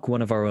clock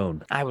one of our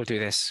own. I will do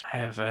this. I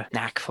have a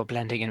knack for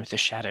blending in with the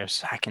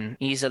shadows. I can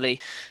easily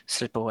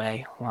slip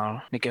away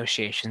while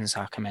negotiations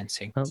are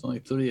commencing. There's only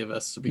 3 of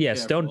us. So be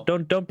Yes, careful.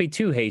 don't be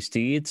too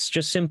hasty. It's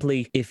just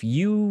simply, if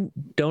you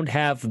don't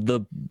have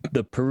the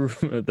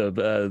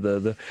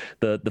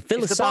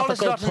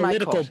philosophical not in my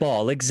political court.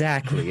 ball,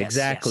 exactly, Yes,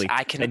 exactly, yes,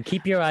 I can- and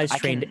keep your eyes I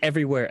trained can-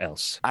 everywhere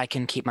else. I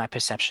can keep my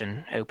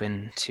perception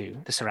open to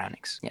the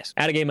surroundings. Yes.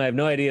 Out of game, I have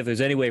no idea if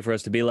there's any way for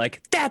us to be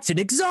like, that's an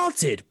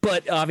exalted,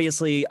 but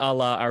obviously, a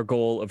la our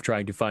goal of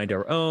trying to find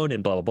our own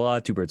and blah blah blah,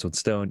 2 birds, 1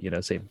 stone.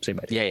 Same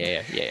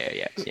idea.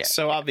 Yeah.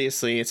 So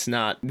obviously it's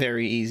not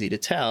very easy to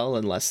tell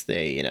unless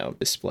they,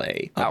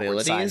 display Outward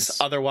abilities. signs.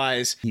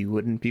 Otherwise, you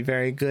wouldn't be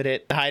very good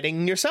at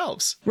hiding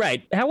yourselves.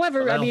 Right. However,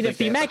 Well, I I don't mean, think if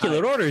the they have to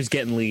Immaculate hide. Order is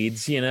getting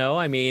leads, we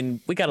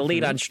got a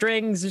lead on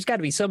strings. There's got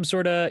to be some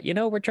sort of,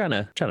 we're trying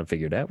to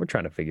figure it out. We're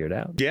trying to figure it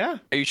out. Yeah.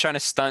 Are you trying to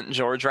stunt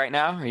George right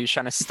now? Are you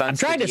trying to stunt I'm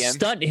trying the to DM?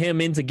 stunt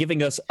him into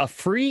giving us a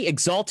free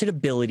exalted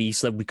ability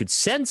so that we could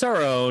sense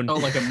our own. Oh,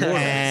 like a Mortis.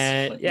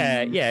 And, Like,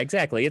 yeah,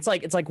 exactly. It's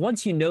like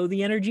once you know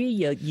the energy,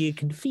 you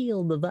can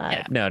feel the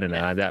vibe. No.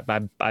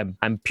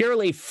 I'm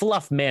purely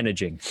fluff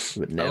managing.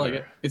 Would I never. like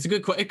it. It's a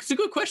good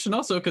question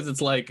also, because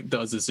it's like,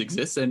 does this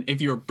exist? And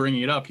if you're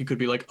bringing it up, you could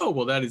be like, oh,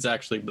 well, that is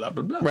actually blah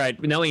blah blah. Right,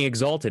 knowing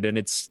exalted, and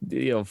it's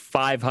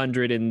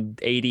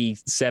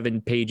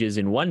 587 pages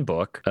in one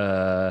book.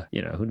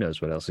 Who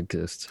knows what else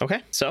exists?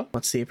 Okay, so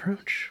what's the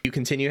approach? You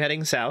continue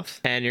heading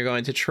south, and you're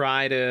going to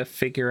try to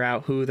figure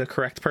out who the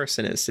correct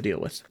person is to deal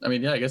with. I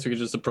mean, yeah, I guess we could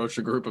just approach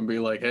the group and be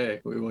like,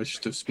 hey, we wish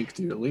to speak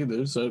to your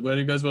leaders. So why do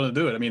you guys want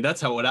to do it? I mean,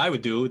 that's what I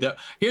would do.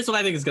 Here's what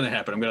I think is going to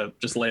happen. I'm going to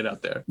just lay it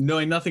out there.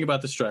 Knowing nothing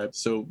about this tribe,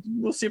 so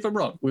we'll see if I'm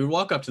wrong. We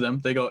walk up to them.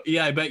 They go,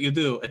 yeah, I bet you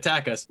do.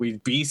 Attack us. We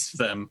beast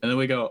them. And then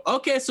we go,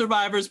 okay,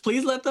 survivors,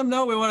 please let them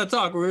know we want to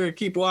talk. We're going to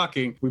keep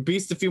walking. We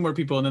beast a few more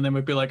people, and then they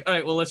would be like, all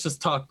right, well, let's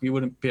just talk. You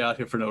wouldn't be out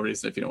here for no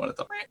reason if you don't want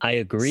to talk. I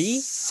agree.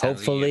 So you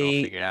don't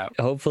figure it out.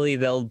 Hopefully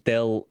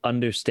they'll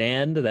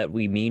understand that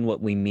we mean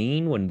what we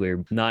mean when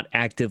we're not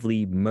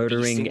actively Beasting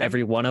murdering them?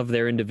 every one of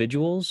their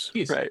individuals.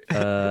 Peace. Right.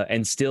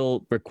 And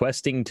still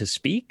requesting to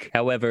speak.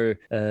 However,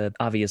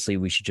 obviously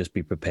we should just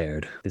be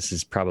prepared. This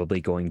is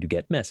probably going to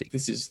get messy.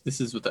 This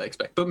is what I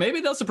expect. But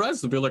maybe they'll surprise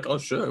us. They'll be like, oh,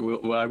 sure.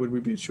 Why would we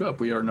beat you up?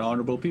 We are an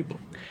honorable people.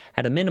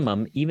 At a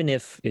minimum, even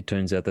if it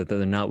turns out that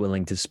they're not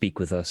willing to speak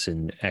with us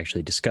and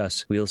actually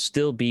discuss, we'll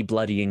still be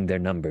bloodying their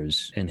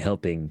numbers and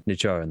helping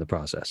Nichara in the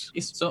process.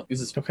 So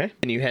this is Okay,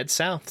 and you head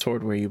south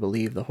toward where you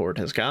believe the horde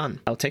has gone.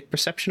 I'll take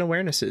perception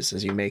awarenesses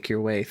as you make your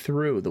way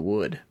through the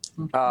wood.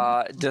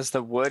 Does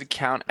the wood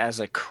count as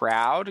a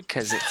crowd?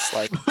 Because it's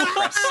like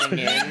pressing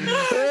in.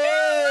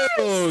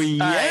 Oh,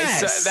 Alright,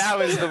 so that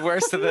was the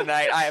worst of the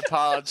night. I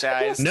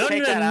apologize. No.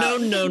 Take that out.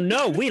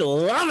 We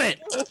love it.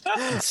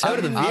 So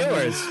do the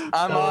viewers.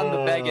 I'm on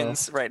the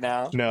beggins right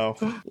now. No.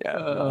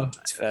 Yeah.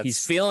 That's,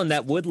 He's feeling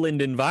that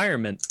woodland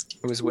environment.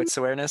 it was wits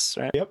awareness,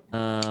 right?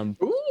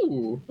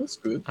 ooh, that's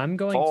good. I'm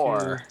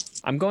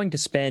going to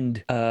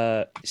spend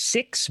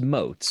 6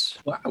 motes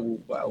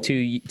Wow.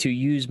 to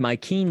use my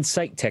keen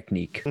sight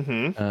technique,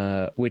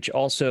 which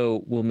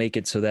also will make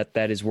it so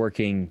that is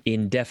working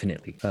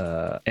indefinitely.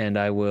 And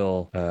I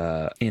will,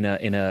 in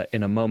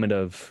a moment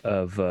of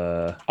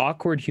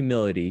awkward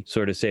humility,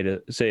 sort of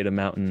say to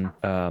Mountain,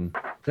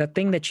 that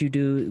thing that you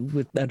do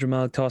with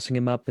Adramalik tossing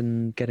him up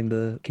and getting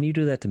can you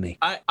do that to me?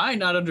 I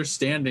not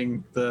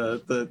understanding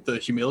the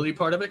humility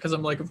part of it, because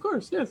I'm like, of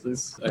course,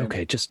 yes.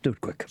 Okay, just do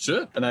it quick.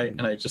 Sure. And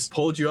I just just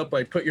hold you up.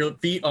 I put your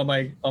feet on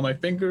my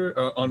finger,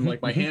 on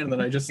like my hand, and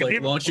then I just like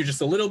launch you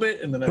just a little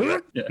bit, and then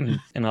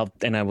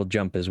I will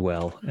jump as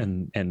well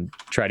and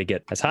try to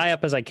get as high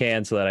up as I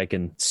can so that I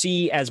can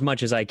see as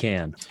much as I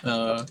can.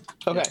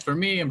 Okay. For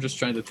me, I'm just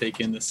trying to take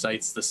in the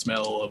sights, the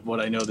smell of what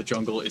I know the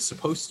jungle is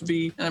supposed to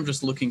be, and I'm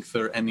just looking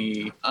for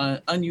any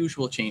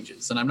unusual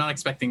changes. And I'm not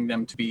expecting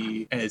them to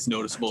be as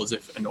noticeable as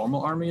if a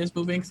normal army is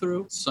moving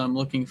through. So I'm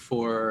looking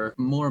for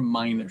more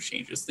minor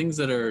changes, things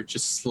that are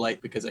just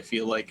slight, because I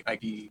feel like I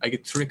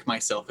could trick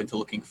myself into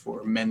looking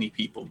for many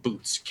people,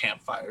 boots,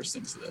 campfires,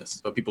 things of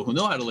this. But people who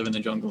know how to live in the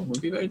jungle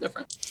would be very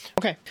different.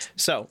 Okay,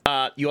 so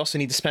you also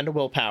need to spend a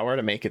willpower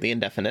to make it the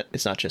indefinite.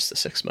 It's not just the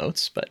 6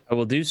 motes, but I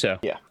will do so.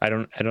 Yeah. I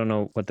don't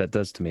know what that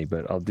does to me,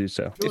 but I'll do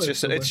so.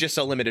 it's just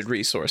a limited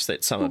resource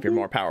that some of your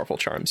more powerful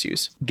charms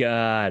use.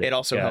 Got it. It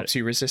also helps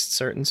you resist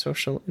certain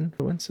social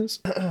influences.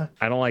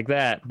 I don't like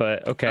that,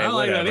 but okay. I don't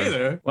whatever. like that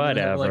either.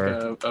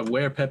 Whatever. Like a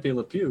where Pepe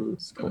Le Pew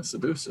is going to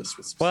seduce us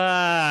with.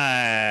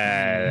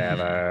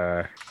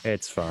 Whatever.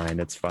 It's fine.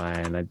 It's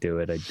fine. I do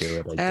it.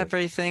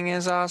 Everything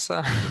is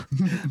awesome.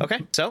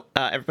 Okay, so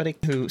everybody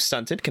who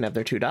stunted can have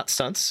their 2 dot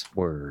stunts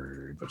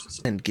Word.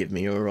 and give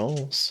me your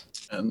rolls.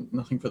 And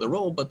nothing for the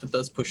roll, but that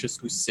does push us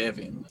to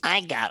 7. I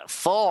got a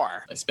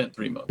 4. I spent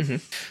 3 motes.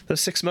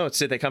 Those 6 motes,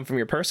 did they come from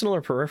your personal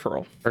or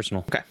peripheral?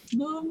 Personal. Okay.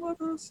 No, what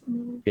else?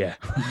 Yeah.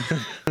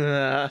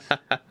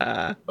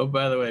 Oh,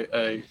 by the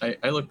way,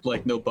 I look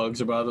like no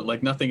bugs about it.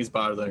 Like nothing is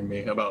bothering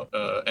me about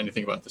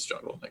anything about this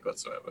jungle, like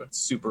whatsoever. It's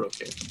super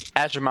okay.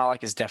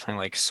 Adramalik is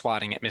definitely like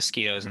swatting at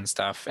mosquitoes and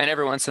stuff. And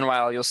every once in a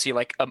while, you'll see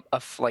like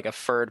a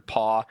furred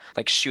paw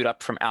like shoot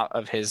up from out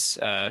of his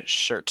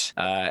shirt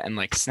and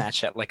like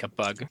snatch at like a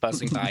bug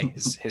buzzing by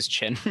his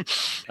chin.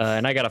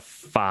 And I got a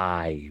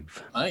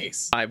 5.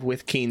 Nice. 5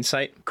 with keen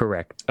sight.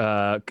 Correct.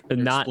 Not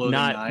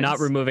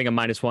knives? removing a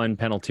 -1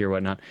 penalty or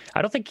whatnot.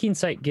 I don't think keen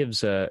sight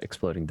gives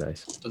exploding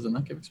dice. Does it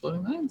not give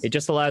exploding knives? It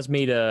just allows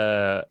me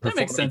to perform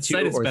makes sense. a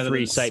Sight 2 is or better 3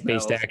 than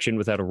sight-based smell. action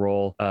without a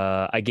roll.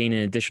 I gain an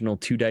additional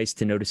 2 dice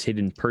to notice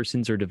hidden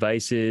persons or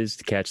devices,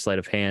 to catch sleight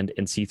of hand,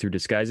 and see through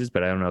disguises.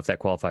 But I don't know if that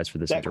qualifies for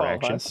this That interaction.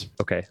 qualifies.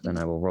 Okay, then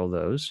I will roll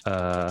those.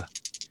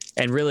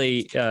 And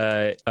really,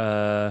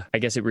 I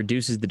guess it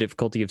reduces the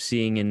difficulty of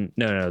seeing. And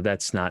no,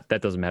 that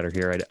doesn't matter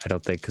here. I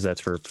don't think, because that's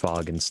for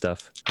fog and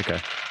stuff. Okay.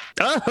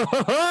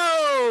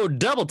 Oh,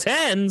 double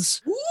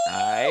 10s.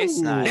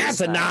 Nice.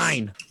 That's a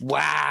 9.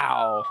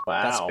 Wow.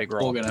 That's a big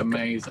roll. Fucking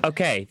amazing.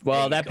 Okay,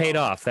 well, that paid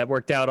off. That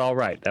worked out all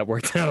right.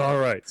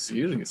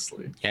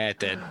 Seriously. Yeah, it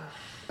did.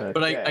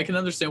 But I can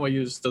understand why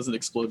yours doesn't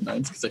explode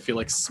 9s, because I feel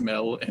like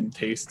smell and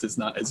taste is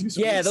not as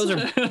useful. Yeah, those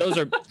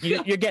are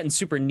you're getting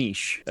super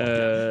niche.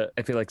 I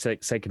feel like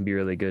sight can be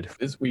really good.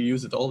 We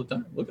use it all the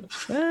time. Look at it.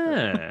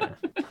 Ah.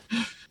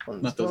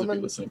 Not those of you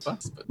listening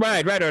fast, but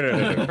Right. Right.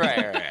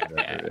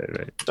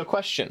 The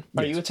question: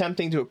 are you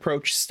attempting to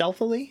approach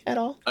stealthily at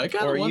all, I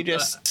kinda or are you want-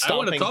 just I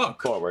wanna stomping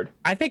talk. forward?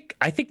 I think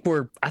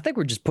we're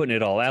just putting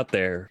it all out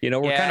there. You know,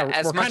 we're Yeah, kind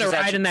as of much as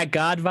that riding that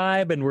god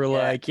vibe, and we're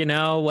like, you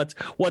know,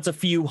 what's a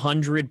few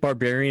hundred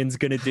barbarians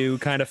gonna do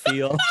kind of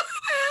feel.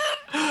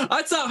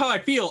 that's not how I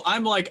feel.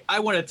 I'm like, I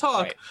want to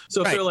talk. Right.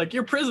 So if Right. they're like,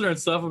 you're prisoner and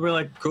stuff, I'll be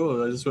like,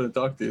 cool. I just want to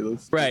talk to you.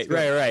 Let's Right.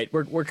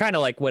 go. We're kind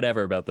of like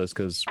whatever about this,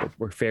 because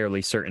we're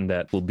fairly certain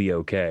that we'll be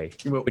okay,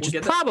 We'll which is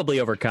get that. probably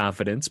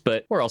overconfidence,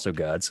 but we're also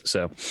gods,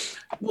 so.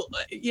 Well,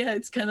 yeah,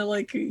 it's kind of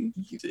like,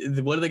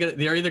 what are they gonna?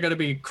 They're either gonna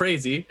be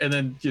crazy, and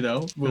then And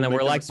then we're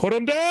make like, them- put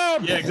them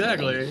down. yeah,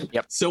 exactly.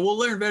 Yep. So we'll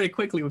learn very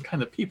quickly what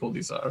kind of people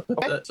these are.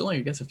 There's only,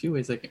 I guess, a few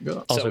ways they can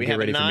go. Also, so we get have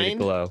ready a for me to 9,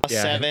 glow. a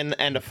 7,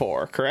 and a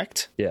 4.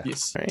 Correct. Yeah.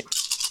 Yes. All right.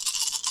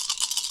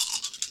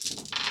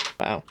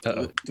 Wow.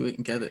 Do it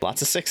and get it.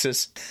 Lots of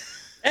 6s.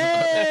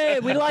 Hey,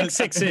 we like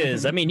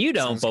 6s. I mean, you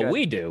don't, Sounds but good.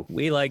 we do.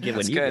 We like it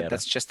That's when you good. get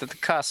That's it. just at the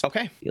cusp.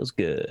 Okay. Feels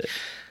good.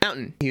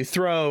 Mountain, you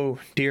throw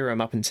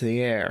Dirham up into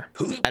the air.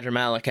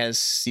 Adramalik,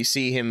 as you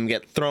see him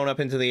get thrown up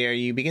into the air,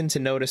 you begin to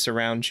notice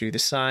around you the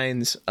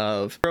signs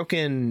of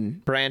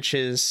broken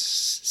branches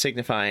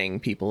signifying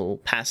people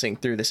passing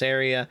through this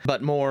area,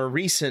 but more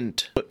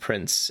recent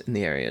footprints in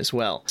the area as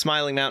well.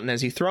 Smiling Mountain,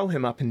 as you throw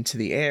him up into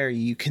the air,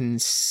 you can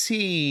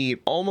see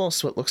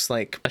almost what looks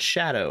like a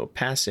shadow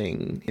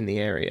passing in the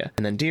area.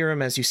 And then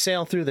Dirham, as you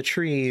sail through the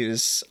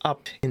trees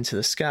up into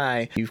the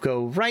sky, you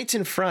go right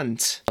in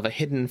front of a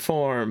hidden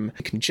form.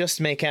 You can just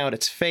make out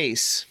its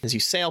face as you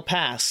sail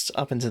past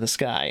up into the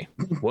sky.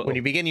 Whoa. When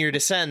you begin your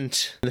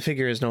descent, the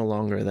figure is no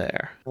longer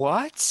there.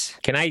 What?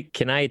 Can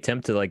I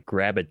attempt to like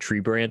grab a tree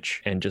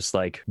branch and just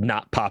like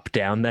not pop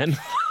down then?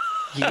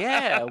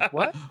 Yeah.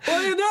 What? What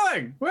are you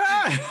doing?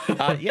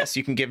 Where? Yes,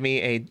 you can give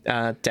me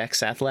a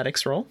Dex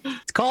Athletics roll.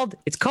 It's called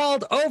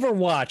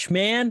Overwatch,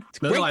 man. It's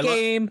a No, great no, I love-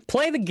 game.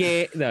 Play the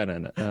game.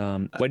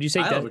 No. What did you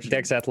say? I know what you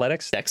Dex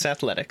Athletics? Dex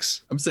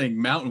Athletics. I'm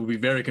saying Mountain would be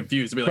very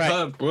confused. Be like, Right.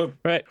 oh, whoop.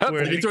 Right.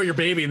 If you throw your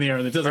baby in the air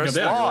and it doesn't First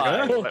come down,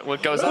 law. you're like,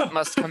 What goes up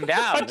must come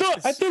down. I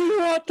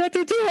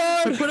threw too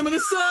hard. Put him in the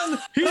sun.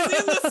 He's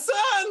in the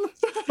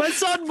sun. My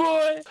son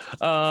boy.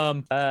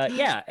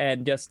 Yeah,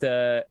 and just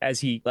as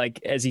he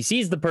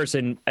sees the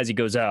person as he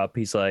goes up,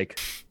 he's like,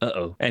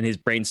 uh-oh, and his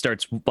brain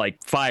starts like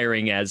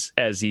firing as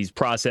he's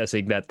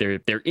processing that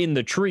they're in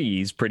the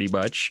trees pretty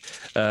much,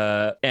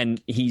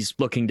 and he's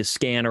looking to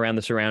scan around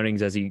the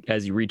surroundings as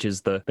he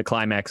reaches the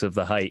climax of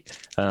the height.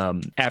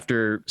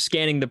 After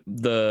scanning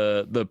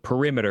the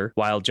perimeter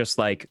while just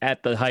like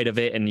at the height of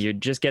it, and you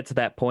just get to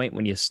that point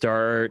when you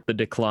start the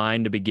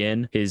decline to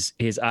begin,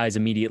 his eyes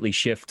immediately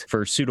shift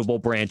for suitable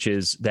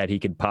branches that he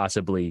could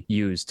possibly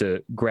use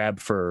to grab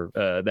for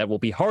that will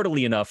be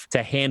hardily enough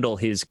to handle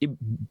his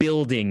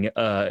building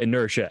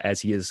inertia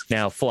as he is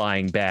now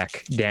flying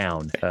back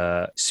down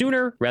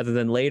sooner rather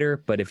than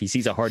later. But if he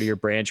sees a hardier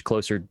branch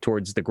closer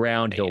towards the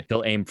ground,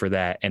 he'll aim for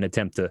that and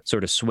attempt to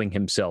sort of swing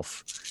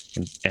himself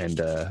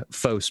and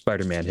faux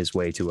Spider-Man his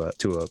way to an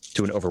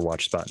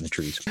Overwatch spot in the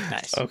trees.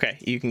 Nice. Okay,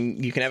 you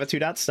can have a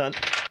 2-dot stunt.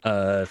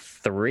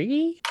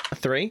 3? A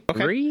 3?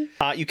 Okay. 3?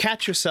 You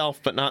catch yourself,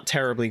 but not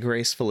terribly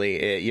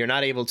gracefully. You're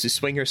not able to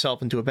swing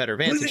yourself into a better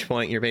vantage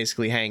point. You're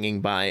basically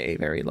hanging by a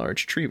very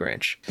large tree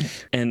branch.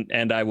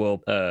 And I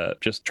will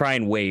just try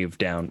and wave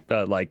down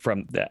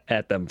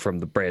at them from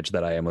the branch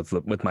that I am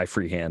with my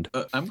free hand.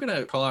 I'm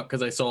gonna call out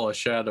because I saw a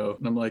shadow,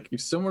 and I'm like,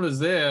 if someone is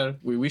there,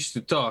 we wish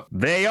to talk.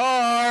 They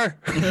are.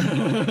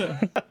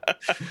 Dirham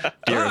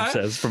Alright.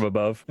 says from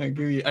above.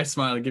 I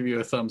smile and give you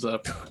a thumbs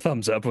up.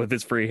 Thumbs up with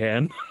his free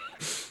hand.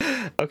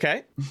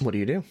 Okay, what do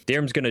you do?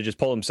 Dirham's gonna just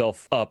pull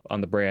himself up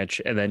on the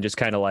branch and then just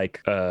kind of like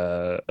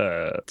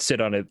sit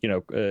on it,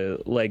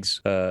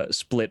 legs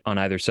split on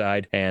either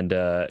side, and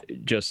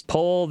just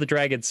pull the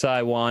Dragon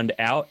Sai wand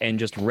out and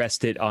just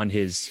rest it on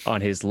his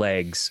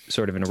legs,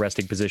 sort of in a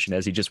resting position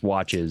as he just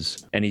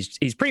watches. And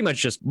he's pretty much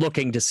just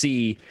looking to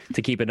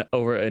keep an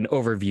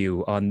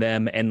overview on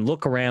them and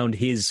look around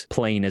his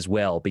plane as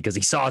well, because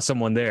he saw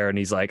someone there and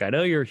he's like, I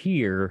know you're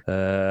here.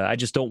 I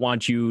just don't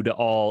want you to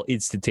all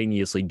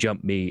instantaneously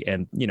jump me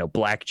and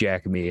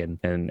blackjack me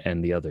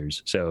and the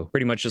others. So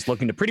pretty much just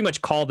looking to pretty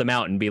much call them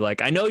out and be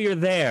like, I know you're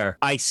there.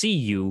 I see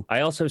you.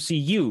 I also see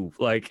you.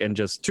 And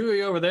just Two of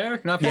you over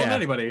there, not pulling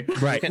anybody.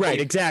 right,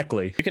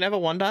 exactly. You can have a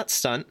 1-dot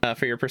stunt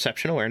for your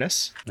perception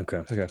awareness.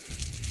 Okay.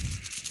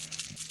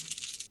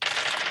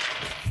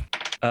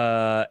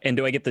 And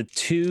do I get the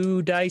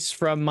 2 dice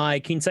from my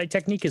keen sight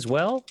technique as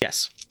well?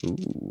 Yes.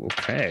 Ooh,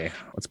 okay.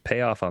 Let's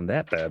pay off on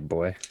that bad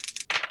boy.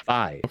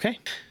 5. Okay.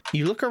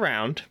 You look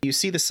around, you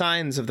see the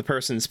signs of the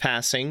persons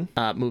passing,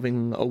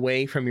 moving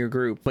away from your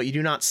group, but you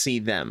do not see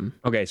them.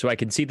 Okay, so I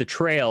can see the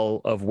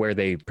trail of where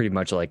they pretty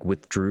much like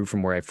withdrew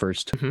from where I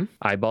first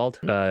eyeballed.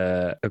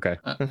 Okay.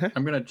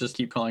 I'm gonna just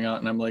keep calling out,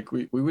 and I'm like,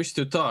 we wish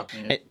to talk.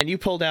 And you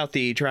pulled out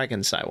the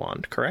Dragon Sai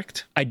wand,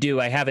 correct? I do.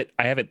 I have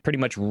it pretty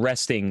much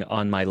resting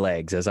on my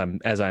legs as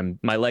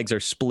my legs are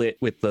split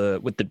with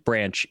the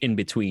branch in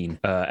between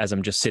as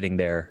I'm just sitting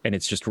there, and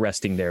it's just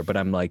resting there, but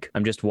I'm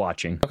just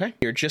watching. Okay.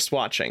 You're just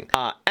watching.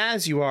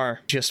 As you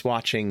are just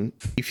watching,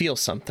 you feel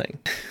something.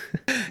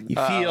 You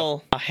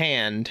feel a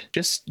hand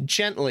just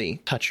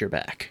gently touch your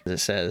back, as it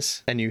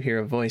says, and you hear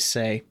a voice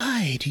say,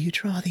 "Why do you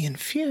draw the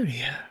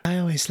inferior? I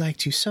always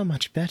liked you so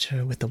much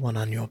better with the one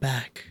on your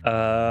back."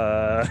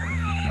 And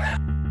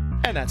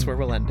that's where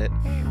we'll end it.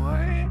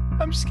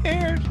 I'm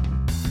scared.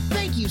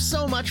 Thank you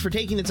so much for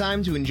taking the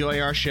time to enjoy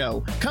our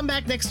show. Come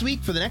back next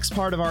week for the next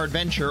part of our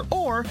adventure,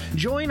 or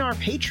join our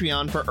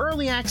Patreon for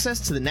early access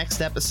to the next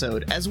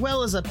episode, as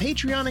well as a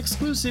Patreon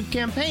exclusive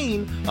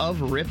campaign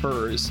of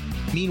Rippers.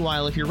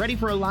 Meanwhile, if you're ready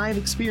for a live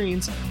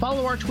experience,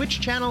 follow our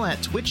Twitch channel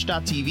at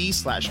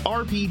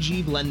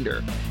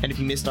twitch.tv/RPGBlender. And if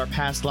you missed our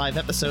past live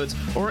episodes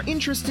or are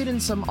interested in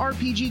some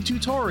RPG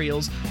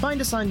tutorials,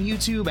 find us on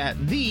YouTube at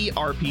The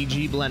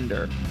RPG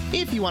Blender.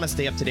 If you want to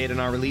stay up to date on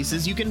our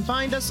releases, you can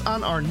find us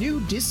on our new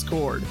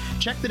Discord.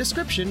 Check the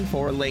description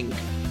for a link.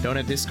 Don't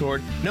have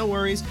Discord? No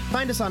worries.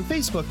 Find us on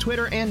Facebook,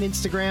 Twitter, and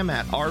Instagram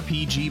at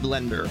RPG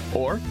Blender,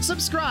 or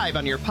subscribe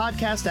on your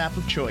podcast app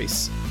of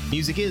choice.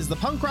 Music is The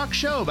Punk Rock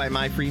Show by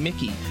My Free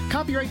Mickey.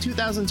 Copyright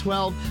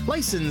 2012,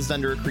 licensed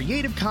under a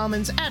Creative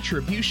Commons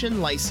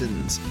Attribution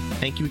license.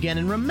 Thank you again,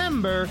 and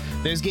remember,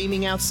 there's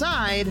gaming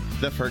outside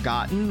the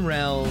Forgotten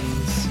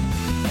Realms.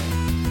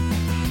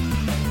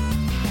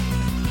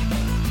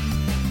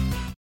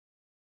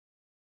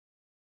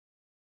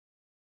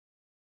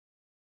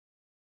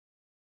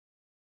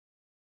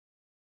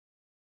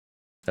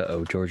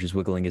 Uh-oh, George is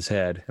wiggling his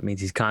head. That means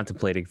he's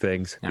contemplating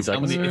things. He's like,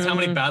 It's how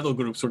many battle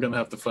groups we're gonna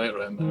have to fight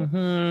right now.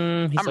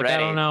 He's I'm like, ready. I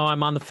don't know.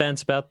 I'm on the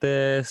fence about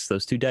this.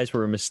 Those 2 dice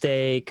were a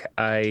mistake.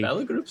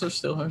 Battle groups are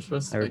still hard for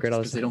us to I fight regret all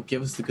because this. they don't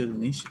give us the good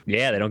initiative.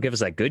 Yeah, they don't give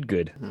us that good.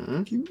 Give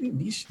me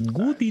initiative.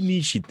 Good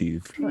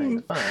initiative.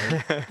 Fine.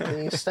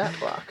 Stat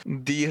block.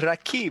 The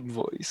Rakib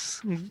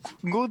voice.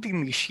 Good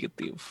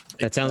initiative.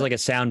 That sounds like a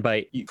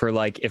soundbite for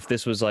like if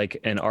this was like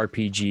an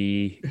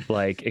RPG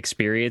like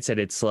experience,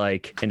 and it's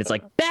like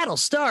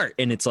Battlestar start,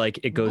 and it's like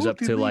it goes up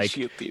to like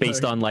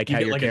based on like You how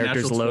get, your like, a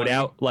characters natural load 20.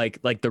 out,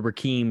 like the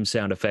Rakim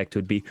sound effect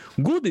would be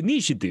good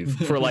initiative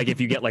for like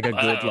if you get like a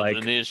good like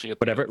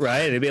whatever,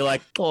 right? It'd be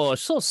like, oh,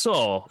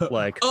 so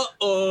like,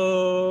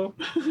 Uh-oh.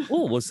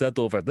 oh, what's that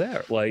over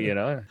there? Like, you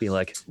know, be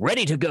like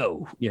ready to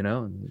go, you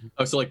know.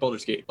 Oh, so like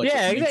Baldur's Gate. Like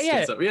Yeah, the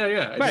yeah. stuff. Yeah.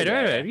 I Right. did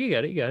that. You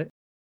got it.